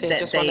 They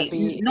just want to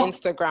be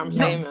Instagram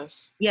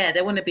famous. Yeah,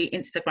 they want to be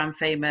Instagram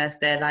famous.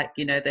 They're like,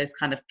 those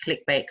kind of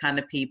clickbait kind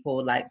of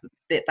people. Like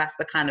that's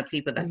the kind of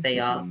people that they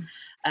are.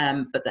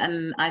 But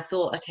then I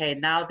thought, okay,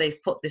 now they've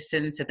put this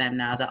into them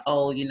now that,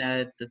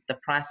 the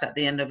price at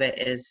the end of it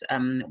is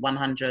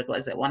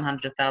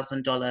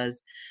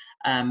 $100,000.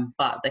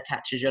 But the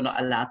catch is you're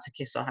not allowed to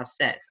kiss or have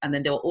sex. And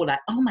then they were all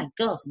like, oh my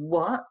God,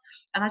 what?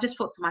 And I just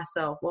thought to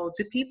myself, well,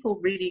 do people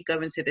really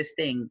go into this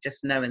thing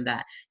just knowing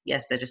that,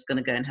 yes, they're just going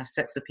to go and have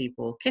sex with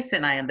people?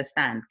 Kissing, I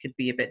understand, could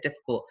be a bit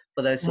difficult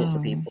for those sorts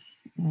of people.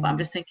 But I'm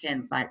just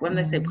thinking, like, when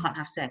they say we can't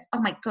have sex,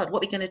 oh my God,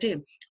 what are we going to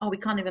do? Oh, we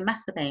can't even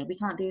masturbate. We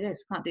can't do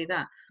this. We can't do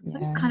that. I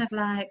just kind of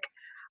like,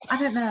 I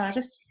don't know. I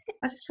just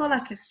feel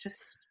like it's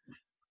just...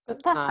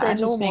 But that's their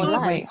normal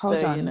life. Wait,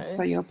 hold on.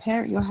 So you're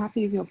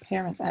happy with your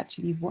parents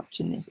actually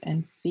watching this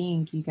and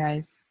seeing you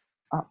guys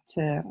up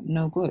to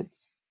no good?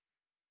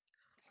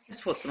 I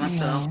just thought to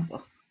myself,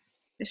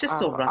 it's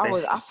just all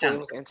rubbish. I thought it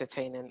was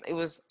entertaining. It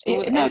was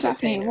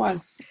definitely it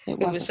was. It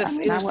was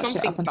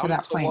something dumb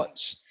to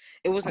watch.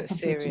 It wasn't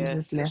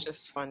serious. It's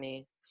just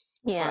funny.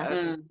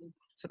 Yeah.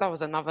 So that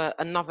was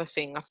another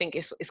thing. I think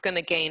it's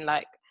gonna gain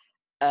like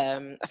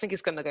I think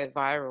it's gonna go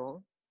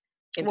viral.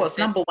 It's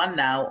number one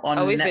now on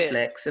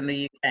Netflix in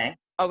the UK.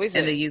 Oh, is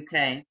it? In the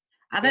UK.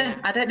 I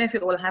don't know if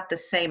it will have the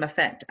same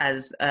effect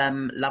as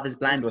Love is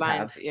Blind would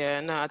have. Yeah,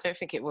 no, I don't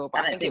think it will,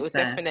 but I think it will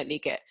definitely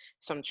get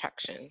some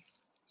traction.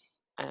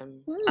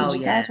 Did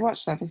you guys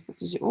watch Did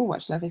you all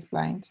watch Love is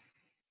Blind?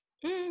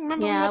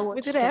 Remember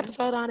we did an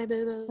episode on it.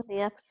 The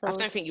episode. I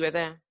don't think you were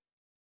there.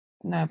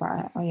 No, but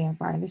I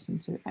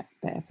listened to the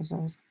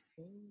episode.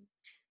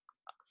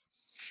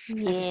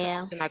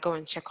 Yeah. Then I go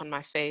and check on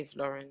my fave,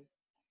 Lauren.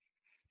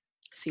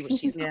 See what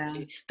she's up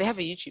to. They have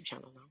a YouTube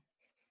channel now.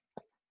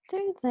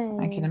 Do they?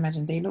 I can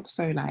imagine. They look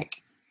so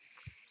like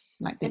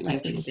they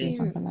like really do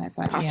something like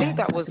that. I think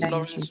that was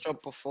Lauren's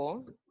job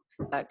before.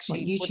 Like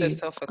she called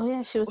herself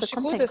she was a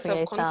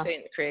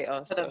content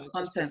creator. So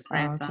content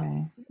creator.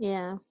 Okay.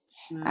 Yeah.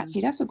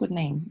 Actually, that's a good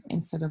name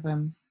instead of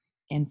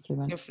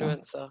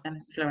influencer.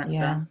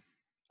 Yeah.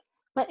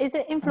 But is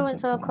it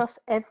influencer across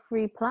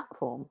every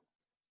platform?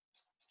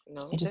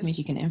 No, it just means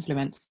you can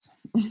influence.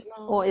 No.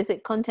 Or is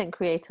it content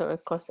creator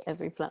across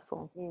every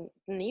platform?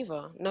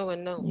 Neither. No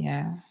and no.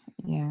 Yeah.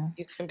 You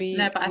can be.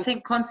 No, but I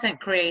think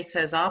content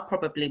creators are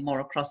probably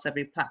more across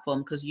every platform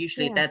because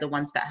usually they're the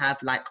ones that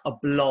have like a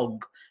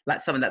blog,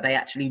 like something that they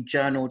actually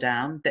journal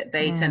down. That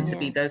they tend to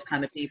be those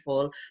kind of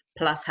people,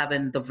 plus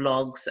having the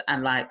vlogs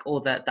and like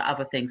all the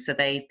other things. So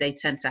they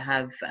tend to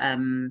have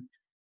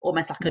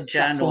almost like a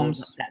journal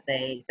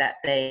that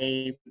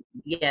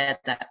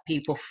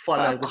people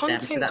follow with them.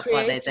 So that's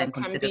why they're then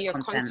considered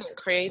content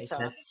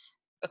creators.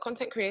 A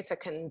content creator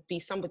can be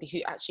somebody who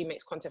actually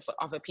makes content for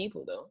other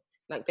people, though.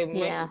 Like they're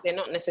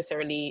not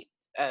necessarily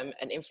an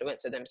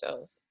influencer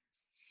themselves.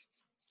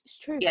 It's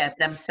true. Yeah,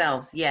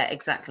 themselves. Yeah,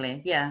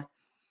 exactly. Yeah.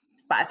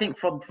 But I think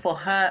for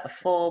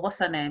what's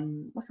her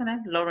name?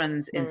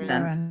 Lauren's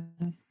instance,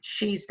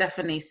 she's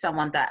definitely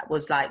someone that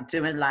was like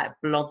doing like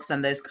blogs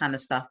and those kind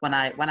of stuff. When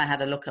I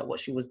had a look at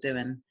what she was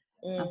doing,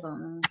 I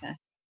thought, okay.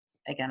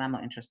 Again, I'm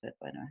not interested.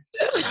 But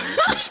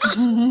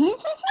anyway,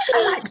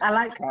 I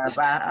like her,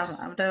 but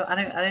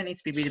I don't need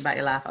to be reading about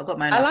your life. I've got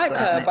my own. I like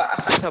her, but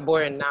I find her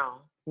boring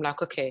now. I'm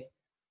like, okay,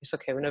 it's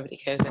okay. Well, nobody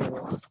cares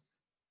anymore.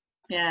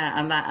 Yeah,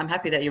 I'm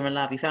happy that you're in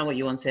love. You found what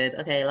you wanted.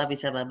 Okay, love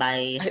each other.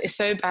 Bye. It's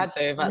so bad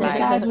though. But like,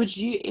 guys,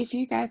 if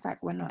you guys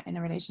like were not in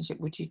a relationship,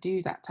 would you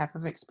do that type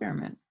of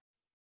experiment?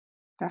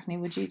 Daphne,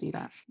 would you do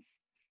that?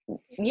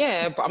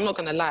 Yeah, but I'm not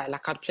gonna lie.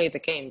 Like, I'd play the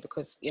game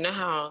because you know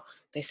how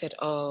they said,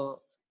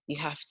 oh, you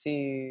have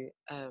to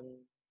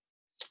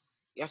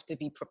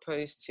be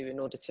proposed to in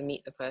order to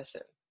meet the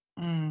person.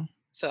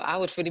 So I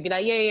would fully be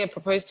like, yeah,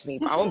 propose to me,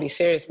 but I won't be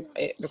serious about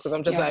it because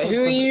I'm just like,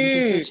 who are you?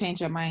 You change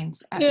your mind.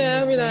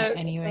 Yeah, I mean, like,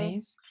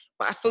 anyways.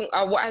 But I think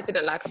what I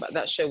didn't like about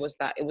that show was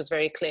that it was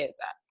very clear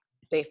that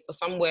they, for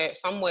somewhere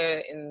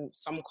in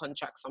some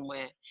contract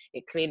somewhere,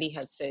 it clearly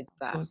had said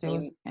that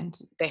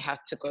they had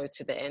to go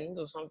to the end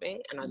or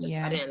something, and I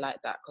didn't like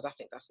that because I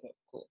think that's not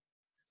cool.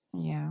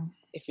 Yeah.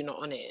 If you're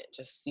not on it,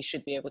 you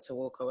should be able to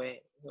walk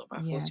away. Not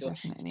by force. You're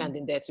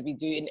standing there to be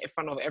doing it in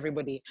front of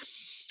everybody.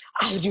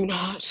 I do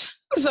not.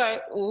 So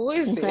what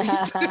is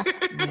this?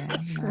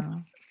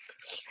 No.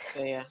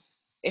 So yeah,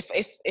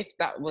 if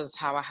that was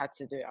how I had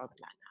to do it, I'd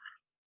be like,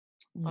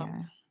 nah.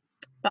 Yeah.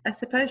 But I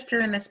suppose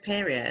during this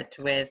period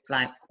with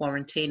like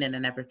quarantining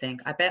and everything,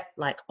 I bet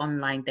like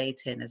online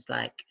dating is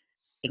like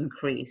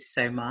increased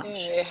so much.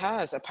 Yeah, it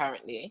has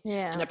apparently.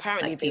 Yeah. And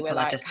apparently like, they were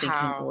like, just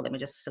thinking, oh, let me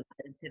just slide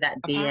into that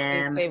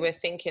DM. They were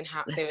thinking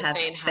they were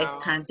saying how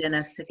FaceTime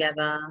dinners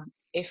together.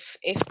 If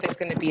there's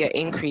going to be an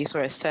increase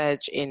or a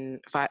surge in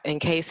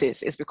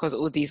cases, it's because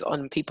all these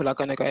people are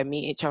going to go and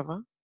meet each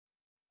other.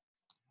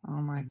 Oh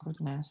my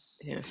goodness.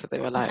 Yeah, so they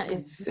were like,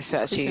 it's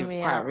actually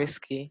quite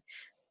risky.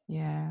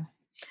 Yeah.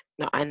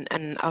 No,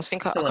 and I was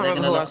thinking, so I can't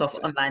remember who else. Off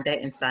online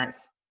dating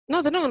sites.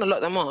 No, they're not going to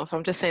lock them off.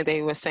 I'm just saying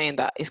they were saying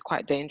that it's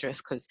quite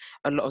dangerous because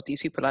a lot of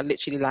these people are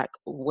literally like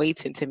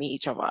waiting to meet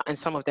each other, and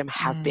some of them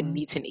have been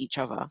meeting each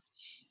other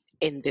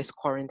in this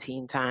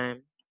quarantine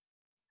time.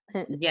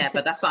 Yeah,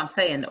 but that's what I'm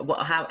saying.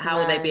 How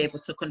will they be able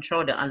to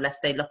control it unless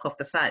they lock off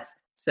the sites?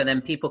 So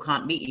then people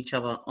can't meet each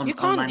other on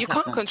online. You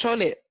can't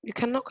control it. You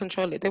cannot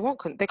control it. They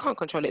can't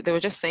control it. They were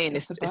just saying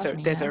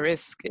there's a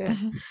risk. Yeah,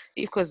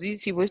 because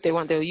these people, if they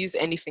want, they'll use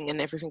anything and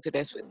everything to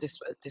their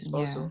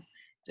disposal. Yeah.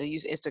 They'll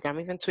use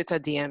Instagram, even Twitter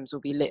DMs will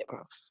be lit,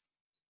 bruv.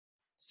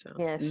 So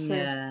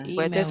yeah,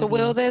 where there's a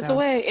will, there's a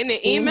way. In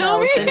the email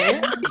me.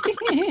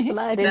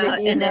 Slide in the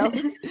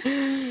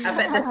emails. I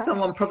bet there's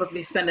someone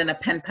probably sending a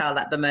pen pal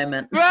at the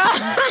moment.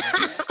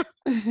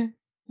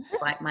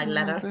 Like my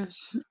letter.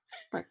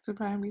 Back to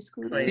primary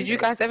school. Did you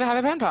guys ever have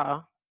a pen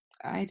pal?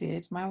 I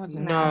did. Mine was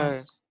in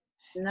France.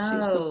 No. She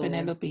was called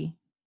Penelope.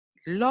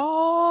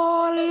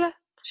 Lol.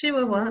 She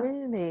was what?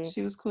 Really?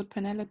 She was called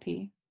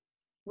Penelope.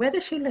 Where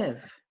does she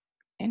live?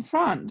 In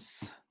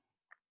France.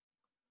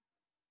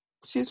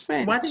 She's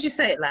French. Why did you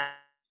say it like?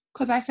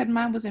 Because I said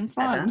mine was in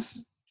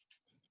France.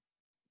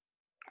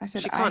 I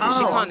said she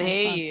can't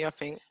hear you. I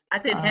think I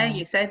didn't hear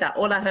you say that.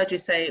 All I heard you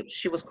say,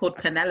 she was called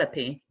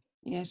Penelope.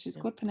 Yeah, she's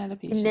called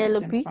Penelope. She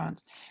lived in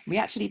France. We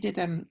actually did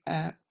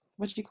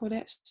what did you call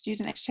it?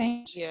 Student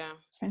exchange. Yeah.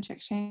 French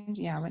exchange.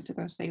 Yeah, I went to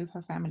go stay with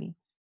her family.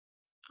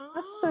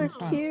 That's so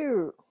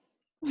cute.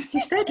 You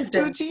stayed with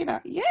them?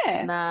 Georgina,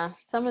 yeah. Nah,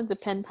 some of the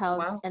pen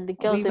pals and the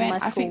girls in my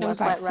school. I think there was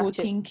like 14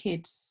 ratchet.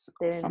 kids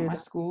from my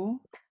school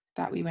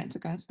that we went to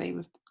go and stay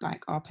with,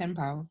 like our pen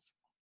pals.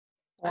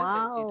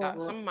 Wow. That.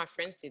 Some of my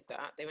friends did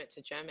that. They went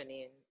to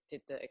Germany and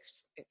did the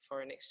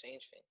foreign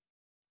exchange thing.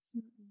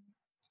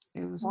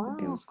 It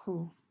was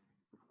cool.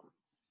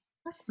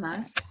 That's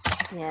nice.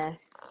 Yeah,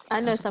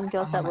 I know some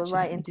girls that were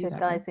writing to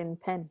guys in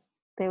pen.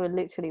 They were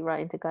literally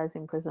writing to guys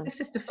in prison.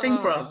 This is the thing,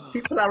 bro.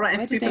 People are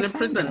writing to people in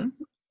prison. Them?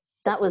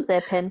 That was their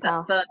pen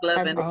pal.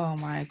 Oh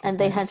my goodness. And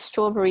they had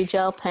strawberry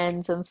gel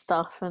pens and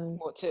stuff. And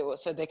what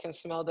so they can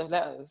smell the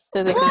letters?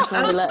 So they can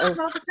smell the letters.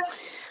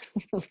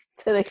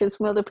 So they can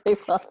smell the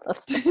paper.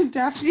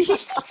 Daphne.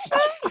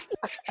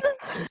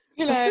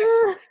 You're like,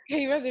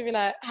 you must be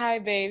like, hi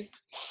babes.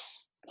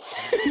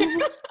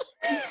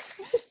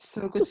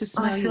 So good to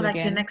smell you again. I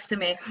feel like you're next to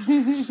me.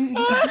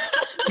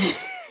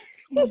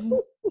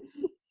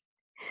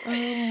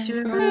 Do you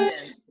remember?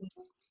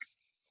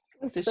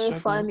 It's so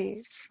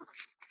funny.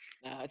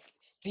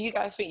 Do you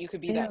guys think you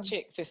could be that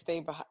chick to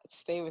stay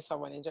with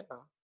someone in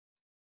jail?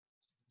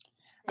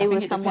 I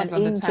think it depends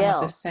on the time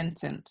of the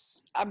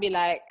sentence. I'd be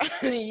like,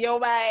 yo,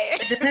 mate.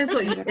 It depends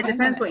what you. It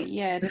depends what.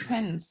 Yeah, it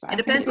depends. It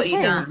depends what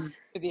you've done.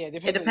 Yeah,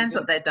 it depends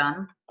what they've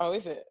done. Oh,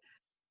 is it?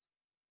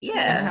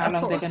 Yeah, how of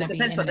long they're course. going It to be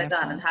depends in what they've there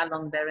done for. and how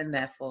long they're in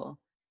there for.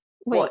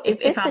 Wait, Well, is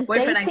if this I'm a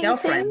boyfriend and dating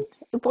girlfriend,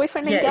 thing?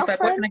 Boyfriend and if I'm girlfriend?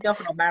 boyfriend and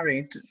girlfriend or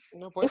married,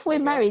 No, If we're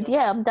boyfriend, married,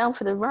 girlfriend. yeah, I'm down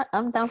for the ride.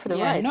 I'm down for the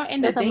Yeah, ride. not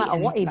in the Doesn't matter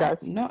dating, what he like,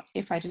 does. not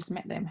if I just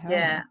met them. Hell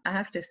yeah, no. I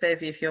have to stay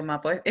with you if you're my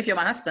if you're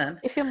my husband.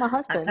 If you're my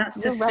husband, That's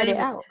to you'll ride stay it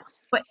with. out.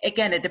 But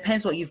again, it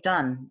depends what you've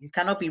done. You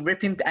cannot be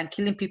ripping and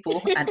killing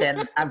people and then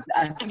And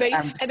then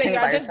staying you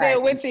by are your just there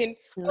side. waiting.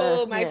 No,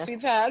 Oh, my yeah,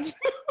 sweetheart.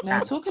 No,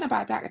 talking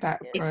about that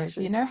it's bros,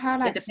 true. you know how It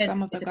like depends.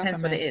 some of It the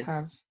depends what it governments is.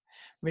 have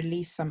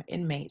released some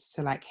inmates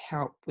to like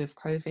help with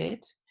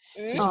COVID.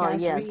 Did you Oh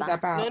guys yeah, read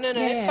that's about? No.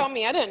 Yeah, Tell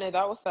me. I don't know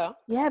that. What's that?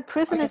 yeah. okay.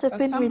 Prisoners have So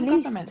been some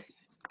released. governments,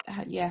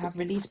 have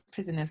released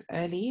prisoners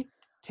early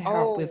to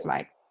help with Oh,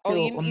 like oh,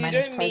 fill or you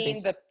manage don't COVID.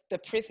 mean the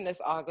prisoners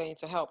are going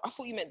to help. I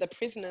thought you meant the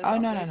prisoners Oh are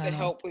no, going to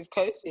help with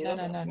COVID. no, I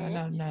was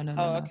like, no.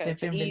 oh, okay. They've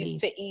been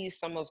released. To ease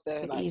some of the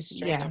To like ease,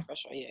 strain yeah. and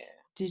pressure. Yeah.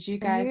 Did you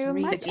Can guys you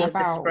read To ease the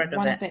about spread of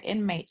one it. of the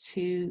inmates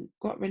who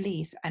got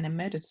released and then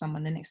murdered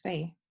someone the next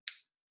day?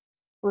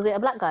 Was it a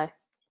black guy?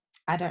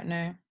 I don't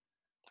know.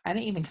 I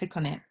didn't even click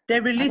on it. They I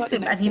got released the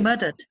him and he notification.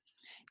 murdered.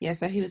 Yeah,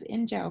 so he was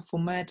in jail for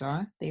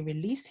murder. They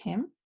released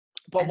him.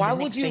 But and why the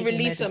would next you day he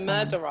release a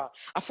murdered someone. murderer?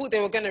 I thought they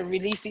were going to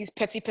release these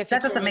petty That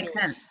doesn't make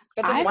criminals. sense.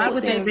 That I doesn't Why make thought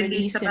would they they were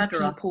release a releasing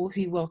murderer? people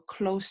who were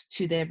close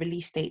to their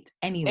release date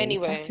anyways.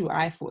 Anyway. That's who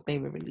I thought they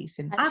were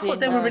releasing. I thought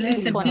they were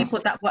releasing 2020. people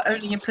that were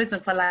only in prison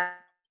for like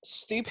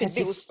Stupid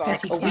little stuff.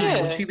 petty a week or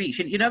crimes. 2 weeks.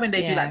 You know when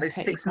they do like those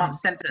petty 6 month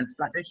crimes. sentence,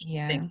 like those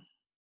Yeah. things.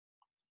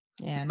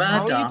 Yeah.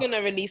 How are you Murder. going to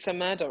release a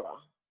murderer?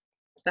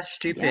 That's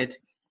stupid.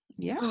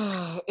 Yeah.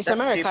 It's That's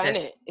America, stupid.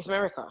 isn't it? It's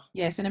America.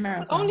 Yeah, it's in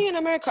America. Only in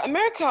America.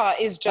 America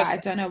is But I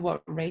just. don't know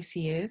what race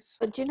he is.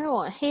 But do you know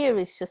what? Here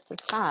is just as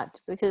bad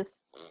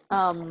because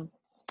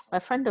a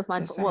friend of mine,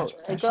 There's so much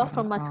a girl pressure.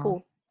 from my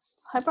school,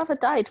 her brother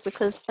died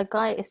because a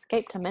guy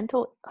escaped a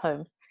mental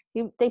home.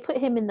 They put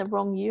him in the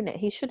wrong unit.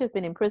 He should have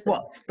been in prison.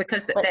 What?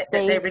 Because But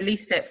they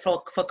released it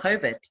for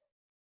COVID.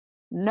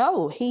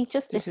 No, he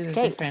just This is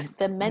escaped different.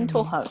 the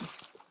mental home,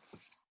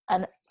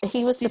 and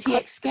he was Did he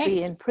supposed to be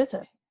escape? in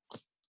prison.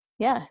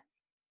 Yeah,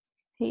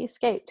 he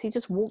escaped. He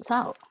just walked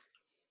out.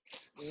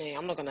 Man,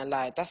 I'm not gonna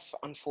lie, that's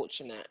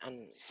unfortunate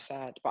and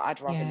sad. But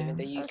I'd rather live in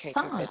the That's UK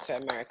sad. compared to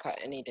America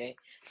any day.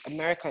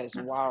 America is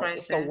That's wild.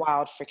 It's the crazy.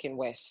 wild freaking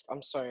West.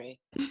 I'm sorry.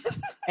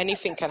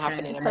 Anything can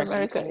happen in America.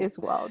 America is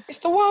wild. It's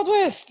the Wild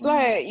West.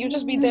 Like you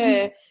just be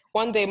there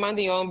one day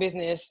minding your own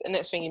business, and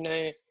next thing you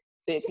know,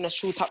 they're gonna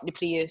shoot up the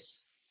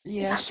place.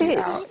 Yeah,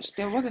 shootout.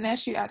 There wasn't there a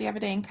shootout the other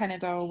day in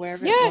Canada or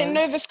wherever it was. In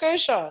Nova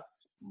Scotia.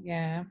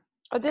 Yeah.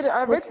 I did it.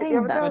 I read it the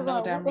other day. I For was no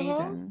like, damn what the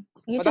hell? reason.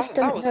 You But just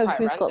that don't was know quite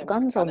who's got random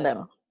guns for on Canada.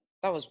 them.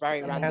 That was very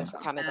Yeah. random for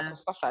Canada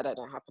because stuff like that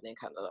don't happen in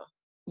Canada.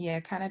 Yeah,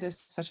 Canada's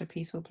such a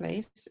peaceful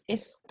place.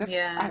 It's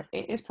Yeah.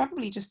 it's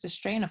probably just the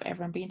strain of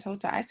everyone being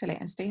told to isolate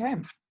and stay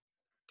home.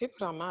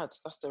 People are mad.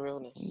 That's the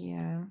realness.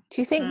 Yeah.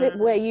 Do you think that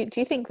do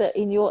you think that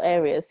in your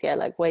areas,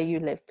 like where you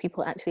live,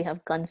 people actually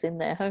have guns in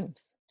their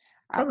homes?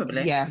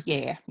 Probably. Yeah,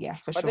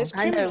 for But sure.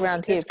 I know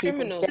around here people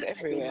criminals definitely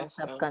everywhere. must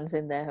have So. guns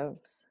in their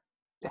homes.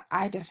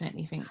 I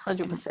definitely think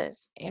 100%.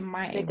 in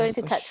my They're area going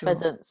to for catch sure.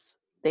 pheasants.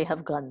 They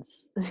have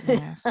guns.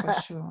 Yeah, for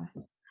sure.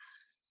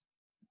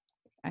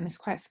 And it's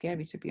quite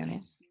scary, to be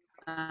honest.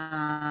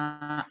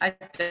 I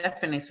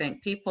definitely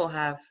think people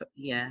have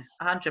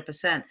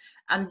 100%.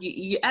 And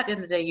you at the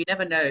end of the day, you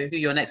never know who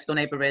your next door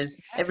neighbor is.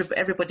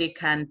 Everybody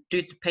can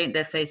paint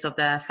their face of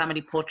their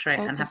family portrait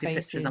and happy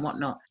pictures and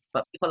whatnot.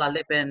 But people are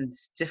living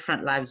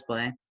different lives,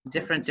 boy.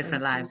 Different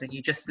lives, and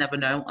you just never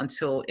know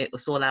until it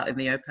was all out in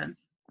the open.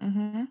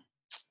 Mm-hmm.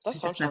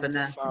 That's you what just I'm never trying to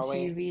know. do far Until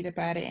away. you read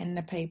about it in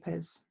the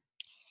papers.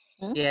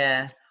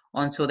 Yeah,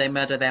 or until they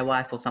murder their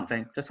wife or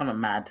something. Just something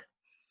mad.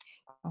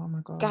 Oh my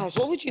god. Guys,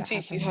 what would you do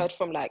if you heard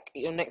from like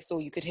your next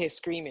door? You could hear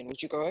screaming.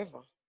 Would you go over?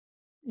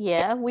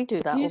 Yeah, we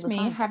do that Excuse all the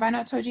me, time. have I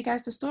not told you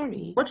guys the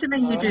story? What do you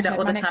mean you do that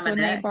all the time?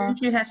 Neighbor,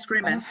 did you hear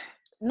screaming?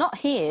 Not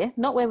here,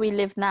 not where we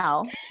live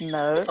now.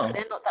 No, they're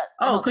not that.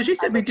 Oh, because you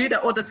said we do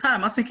that all the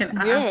time. I was thinking,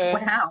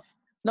 how?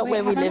 Not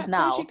where we live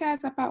now. I told you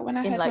guys about when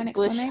I heard my next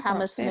Bush, door neighbor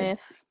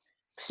Hammersmith,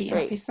 beating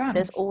up his son.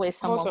 There's always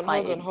someone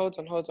fighting. Hold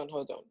on.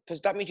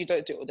 Because that means you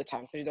don't do it all the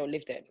time because you don't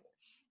live there.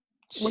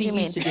 What do you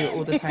mean? Used to do it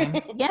all the time.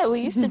 Yeah,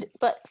 we used to,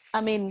 but I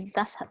mean,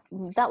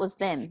 that was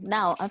then.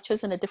 Now I've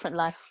chosen a different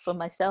life for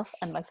myself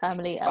and my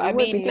family. And I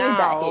mean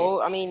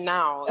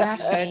now.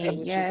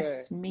 Definitely,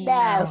 yes, me no.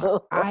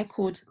 now. I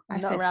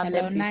said,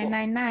 hello,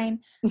 999.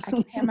 I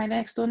can hear my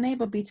next door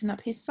neighbor beating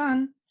up his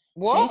son.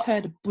 What? They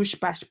heard bush,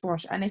 bash,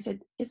 bosh. And they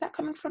said, is that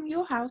coming from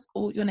your house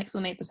or your next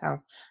door neighbor's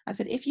house? I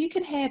said, if you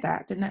can hear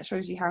that, then that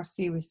shows you how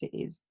serious it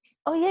is.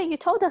 Oh yeah, you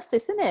told us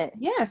this, isn't it?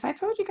 Yes, I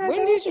told you guys.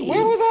 Where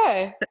was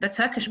I? The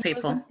Turkish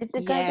people. Did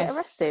the guy get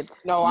arrested?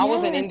 No, I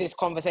wasn't in this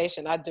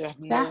conversation. I do have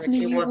no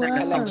Daphne, It wasn't a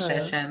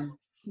recollection.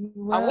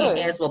 Your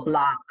ears were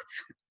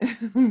blocked.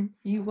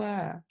 You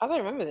were. I don't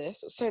remember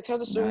this. So tell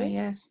the story.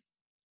 No, yes.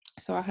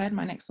 So I heard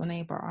my next door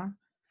neighbor,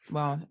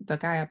 well, the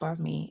guy above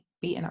me,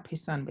 beating up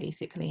his son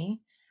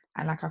basically.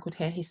 And like I could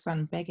hear his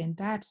son begging,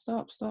 Dad,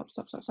 stop. So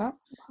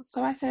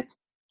I said,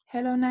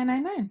 hello,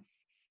 999.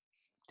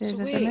 There's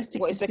a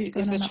domestic dispute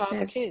going on the child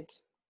a upstairs. kid?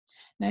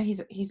 No,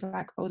 he's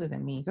like older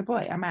than me. He's a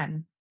boy, a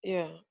man.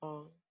 Yeah.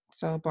 Oh.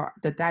 So, but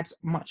the dad's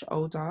much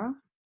older.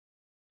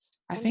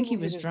 I think he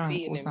was drunk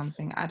or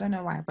something. I don't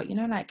know why, but you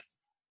know, like,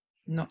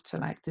 not to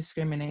like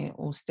discriminate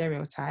or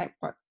stereotype,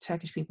 but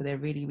Turkish people, they're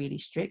really, really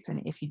strict,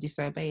 and if you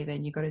disobey,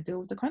 then you got to deal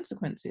with the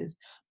consequences.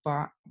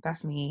 But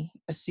that's me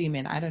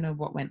assuming. I don't know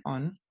what went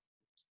on,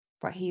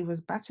 but he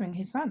was battering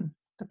his son.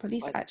 The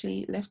police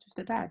actually left with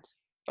the dad.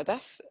 But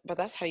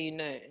that's how you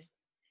know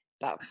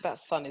that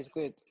son is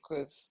good,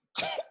 because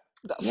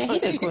he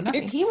didn't call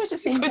nothing. He was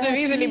just saying, could have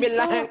easily been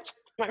like,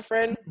 my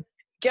friend,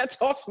 get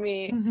off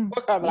me.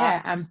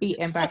 And beat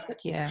him back.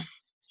 Yeah.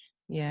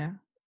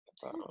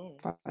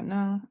 But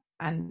no,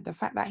 and the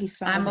fact that his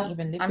son doesn't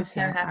even live with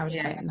him, I was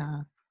just like,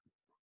 nah.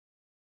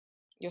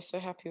 You're so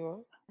happy, what?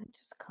 I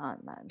just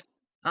can't, man.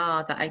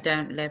 That I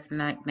don't live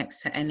like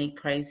next to any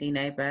crazy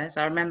neighbours.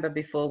 I remember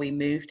before we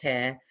moved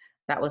here,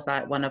 that was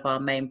like one of our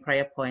main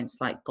prayer points,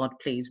 like, God,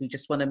 please, we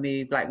just want to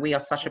move. Like, we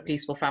are such a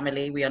peaceful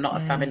family. We are not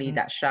a family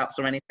that shouts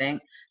or anything.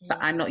 So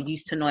I'm not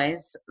used to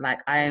noise. Like,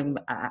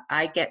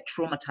 I get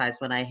traumatized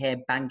when I hear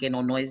banging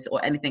or noise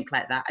or anything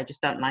like that. I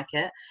just don't like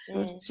it.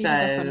 So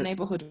that's on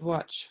Neighborhood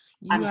Watch.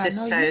 I'm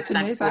just so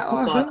thankful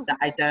to God that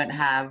I don't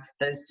have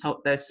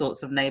those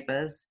sorts of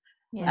neighbours.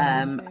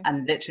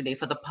 And literally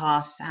for the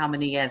past how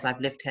many years I've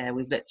lived here,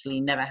 we've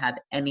literally never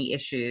had any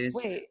issues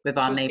with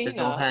our neighbours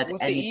or heard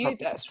any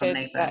problems from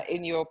neighbours. That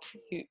in your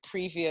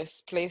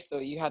previous place though,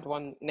 you had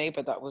one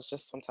neighbour that was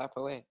just some type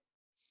of way?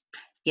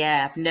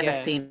 Yeah, I've never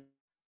seen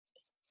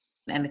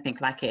anything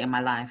like it in my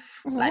life.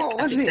 Like,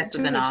 I think this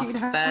was in our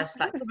first,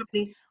 like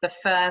probably the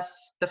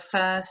first,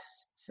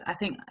 I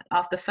think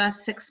after the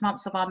first 6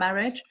 months of our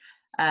marriage.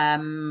 Oh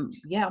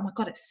my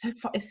God,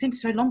 it seems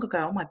so long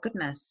ago. Oh my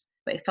goodness.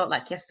 But it felt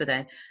like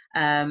yesterday.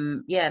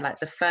 Like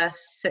the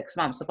first 6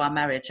 months of our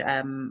marriage,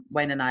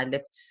 Wayne and I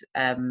lived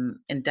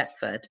in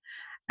Deptford,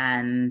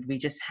 and we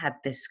just had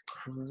this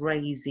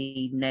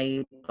crazy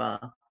neighbour.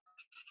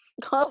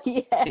 Oh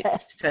yeah.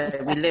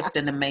 So we lived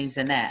in a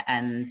maisonette,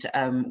 and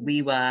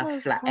we were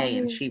flat A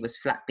and she was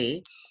flat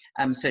B.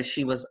 So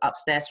she was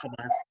upstairs from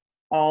us.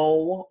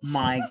 Oh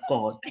my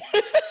God.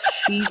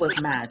 She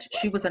was mad.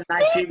 She was a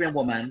Nigerian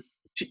woman.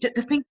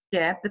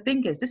 The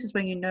thing is, this is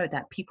when you know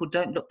that people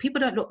don't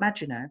look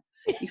mad, you know.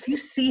 If you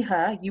see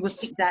her, you would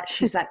think that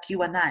she's like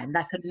you and I,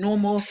 like a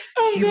normal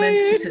human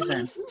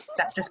citizen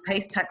that just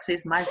pays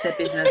taxes, minds their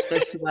business,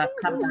 goes to work,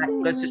 comes back,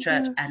 goes to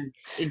church, and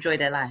enjoy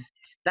their life.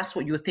 That's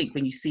what you would think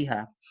when you see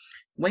her.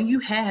 When you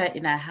hear her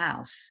in her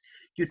house,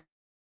 you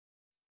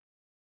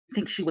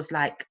think she was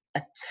like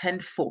a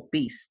 10-foot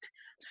beast,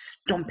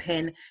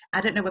 stomping. I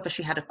don't know whether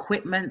she had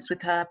equipment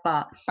with her,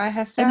 but by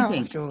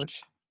herself,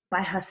 George.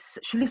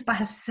 She lives by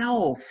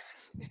herself.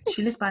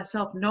 She lives by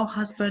herself. No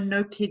husband,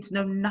 no kids,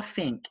 no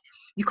nothing.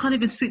 You can't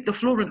even sweep the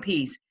floor in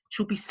peace.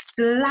 She'll be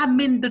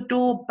slamming the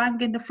door,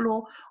 banging the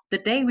floor. The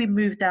day we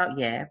moved out,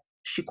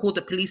 she called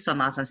the police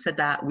on us and said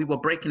that we were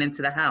breaking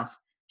into the house.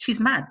 She's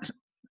mad.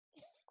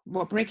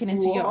 What, breaking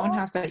into your own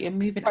house that you're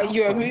moving out?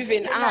 You're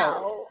moving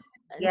out.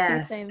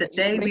 Yes, the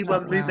day we were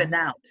moving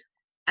out.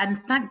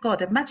 And thank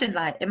God, imagine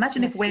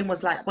if Wayne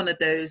was like one of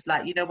those,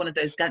 like, you know, one of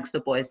those gangster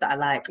boys that are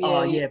like,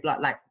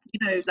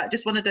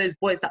 just one of those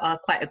boys that are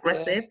quite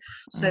aggressive.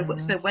 So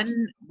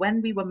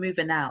when we were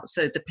moving out,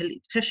 so the police,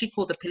 because she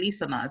called the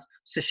police on us,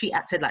 so she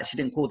acted like she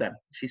didn't call them.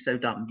 She's so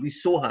dumb. We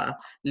saw her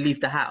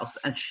leave the house,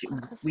 and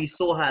we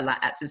saw her like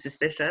acting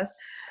suspicious.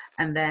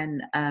 And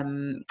then,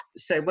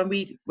 so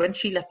when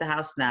she left the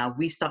house now,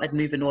 we started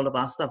moving all of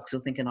our stuff because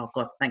we're thinking, oh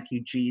God, thank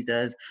you,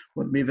 Jesus.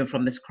 We're moving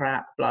from this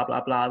crap, blah,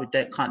 blah, blah. We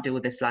can't deal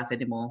with this life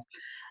anymore.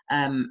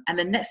 And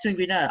the next thing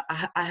we know,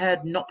 I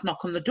heard knock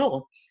on the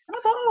door. And I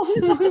thought, oh,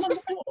 who's knocking on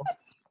the door?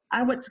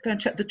 I went to go and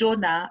check the door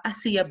now. I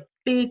see a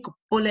big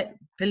bullet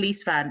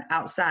police van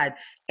outside,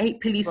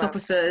 8 police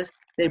officers.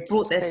 They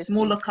brought their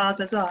smaller cars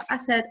as well. I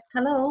said,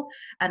 hello.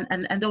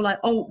 And they were like,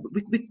 oh,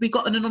 we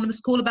got an anonymous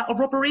call about a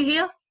robbery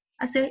here.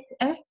 I said,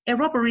 a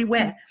robbery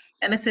where?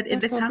 And I said, in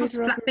this house,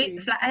 flat B,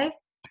 flat A?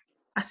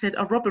 I said,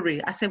 a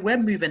robbery. I said, we're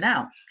moving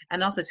out.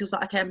 And after he was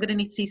like, okay, I'm going to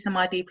need to see some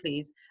ID,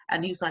 please.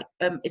 And he was like,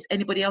 is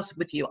anybody else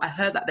with you? I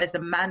heard that there's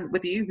a man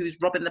with you who's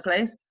robbing the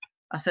place.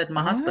 I said,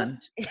 my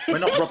husband. We're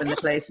not robbing the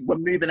place. We're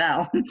moving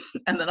out.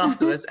 And then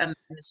afterwards, and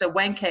so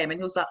Wayne came and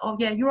he was like, oh,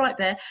 yeah, you're right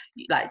there.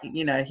 Like,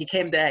 you know, he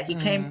came there. He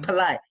came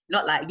polite.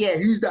 Not like, yeah,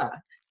 who's that?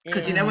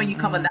 Because, you know, when you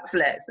come on that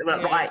flex, they're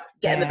like, right,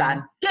 get in the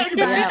van. Get in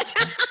the van.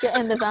 Get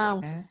in the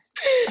van.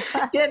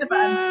 Get in the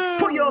van.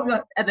 Put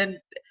your... And then...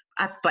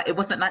 but it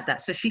wasn't like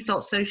that. So she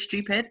felt so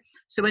stupid.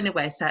 So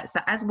anyway, so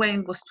as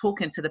Wayne was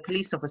talking to the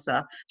police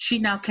officer, she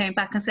now came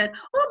back and said,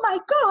 oh my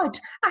God,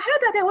 I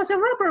heard that there was a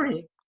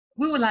robbery.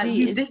 We were like,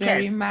 she is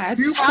very mad.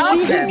 How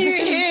can you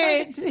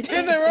hear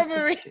there's a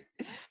robbery?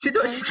 She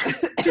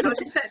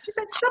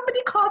said,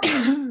 somebody called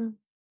me.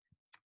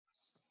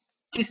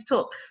 She's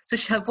talked. So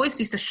her voice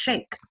used to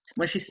shake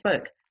when she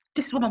spoke.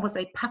 This woman was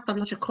a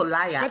pathological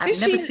liar. I've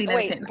never seen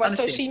anything. But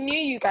so she knew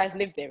you guys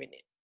lived there,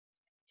 innit?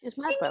 She's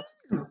mad, bruv.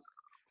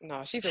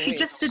 No, she's a She witch.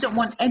 just didn't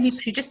want any.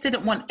 She just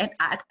didn't want. Do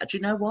you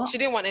know what? She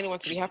didn't want anyone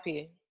to be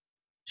happy.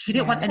 She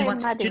didn't want anyone.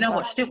 Do you know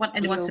what? She didn't want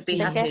anyone to be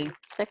happy.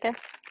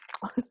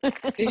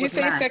 Did you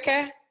say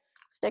seke?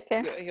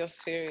 Seke. You're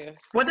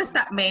serious. What does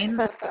that mean?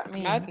 What does that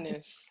mean?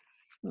 Madness.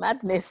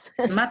 Madness.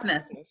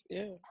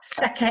 Yeah.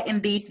 Seke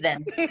indeed.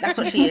 Then that's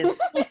what she is.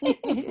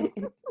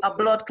 A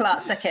blood clot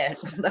seke.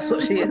 That's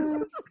what she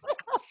is.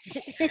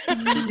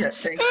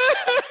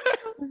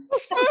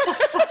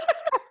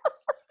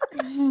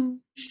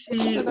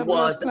 She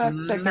was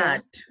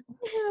mad.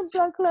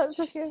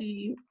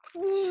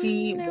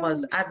 She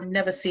was. I've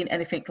never seen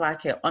anything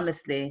like it.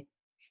 Honestly,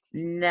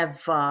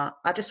 never.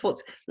 I just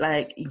thought,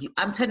 like,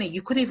 I'm telling you,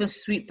 you couldn't even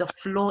sweep the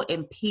floor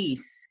in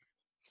peace.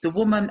 The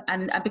woman,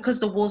 and because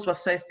the walls were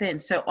so thin.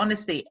 So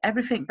honestly,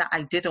 everything that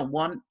I didn't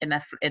want in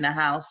a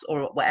house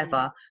or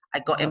whatever, I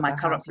got in my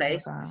current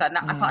place. So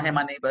now I can't hear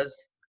my neighbors.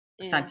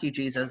 Thank you,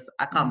 Jesus.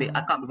 I can't be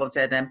bothered to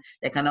hear them.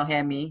 They cannot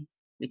hear me.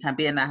 We can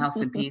be in our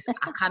house in peace.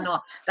 I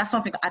cannot. That's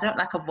one thing. I don't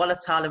like a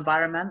volatile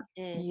environment.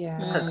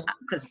 Yeah.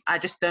 Because I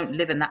just don't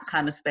live in that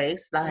kind of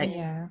space. Like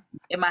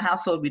in my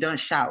household, we don't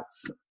shout.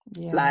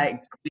 Yeah.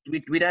 Like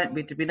we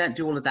don't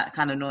do all of that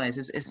kind of noise.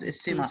 It's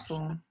too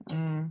peaceful.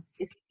 Much.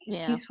 It's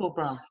peaceful,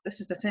 bruv.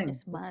 This is the thing.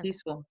 It's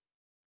peaceful.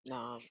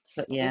 No,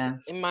 but yeah.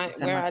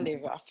 Where I live,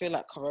 I feel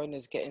like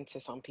Corona's getting to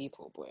some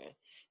people, boy.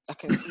 I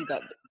can see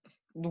that.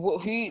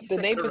 The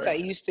neighbors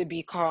that used to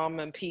be calm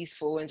and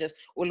peaceful and just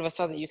all of a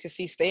sudden you can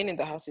see staying in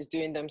the house is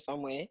doing them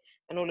somewhere,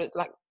 and all it's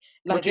like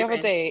the other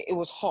day it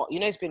was hot.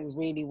 It's been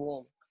really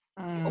warm.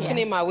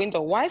 Opening my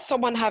window, why is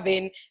someone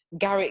having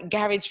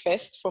garage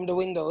fest from the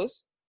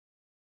windows?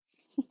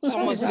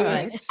 Someone's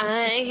doing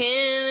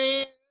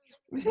I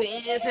can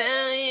live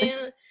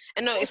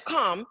and no, it's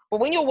calm,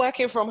 but when you're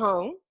working from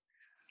home,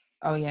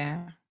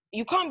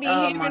 you can't be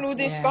hearing all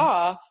this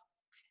stuff.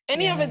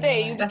 Any other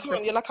day, you'll be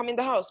calm. You're like, I'm in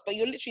the house, but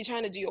you're literally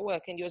trying to do your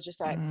work, and you're just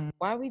like,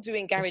 why are we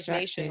doing Garage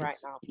Nation right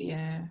now, please?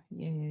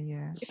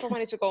 Yeah. If I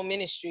wanted to go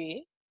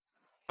ministry,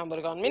 I would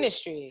have gone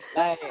ministry.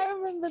 Like, I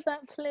remember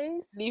that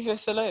place. Leave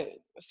us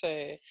alone. So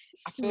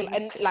I feel,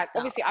 and like,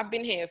 obviously, I've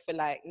been here for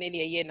like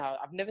nearly a year now.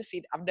 I've never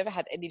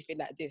had anything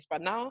like this.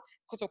 But now,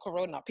 because of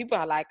Corona, people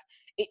are like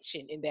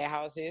itching in their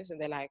houses, and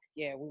they're like,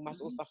 yeah, we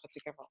must all suffer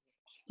together.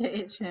 They're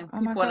itching.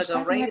 Oh my gosh,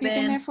 have you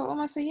been there for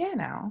almost a year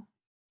now?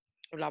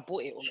 Well, I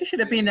bought it. She should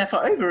have been there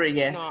for over a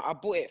year. No, I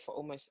bought it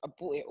almost a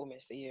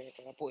year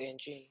ago. I bought it in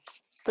June.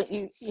 But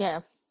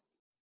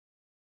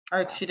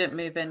Oh, she didn't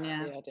move in,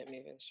 Yeah, I didn't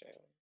move in straight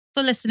away.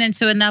 For listening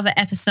to another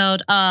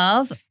episode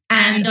of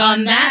And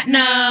on that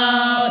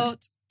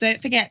note, don't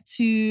forget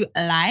to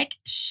like,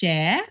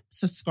 share,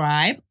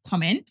 subscribe,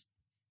 comment,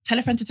 tell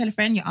a friend to tell a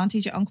friend, your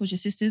aunties, your uncles, your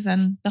sisters,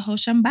 and the whole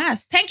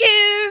shambas. Thank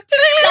you.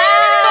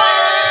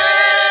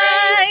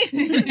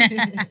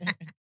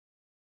 Bye.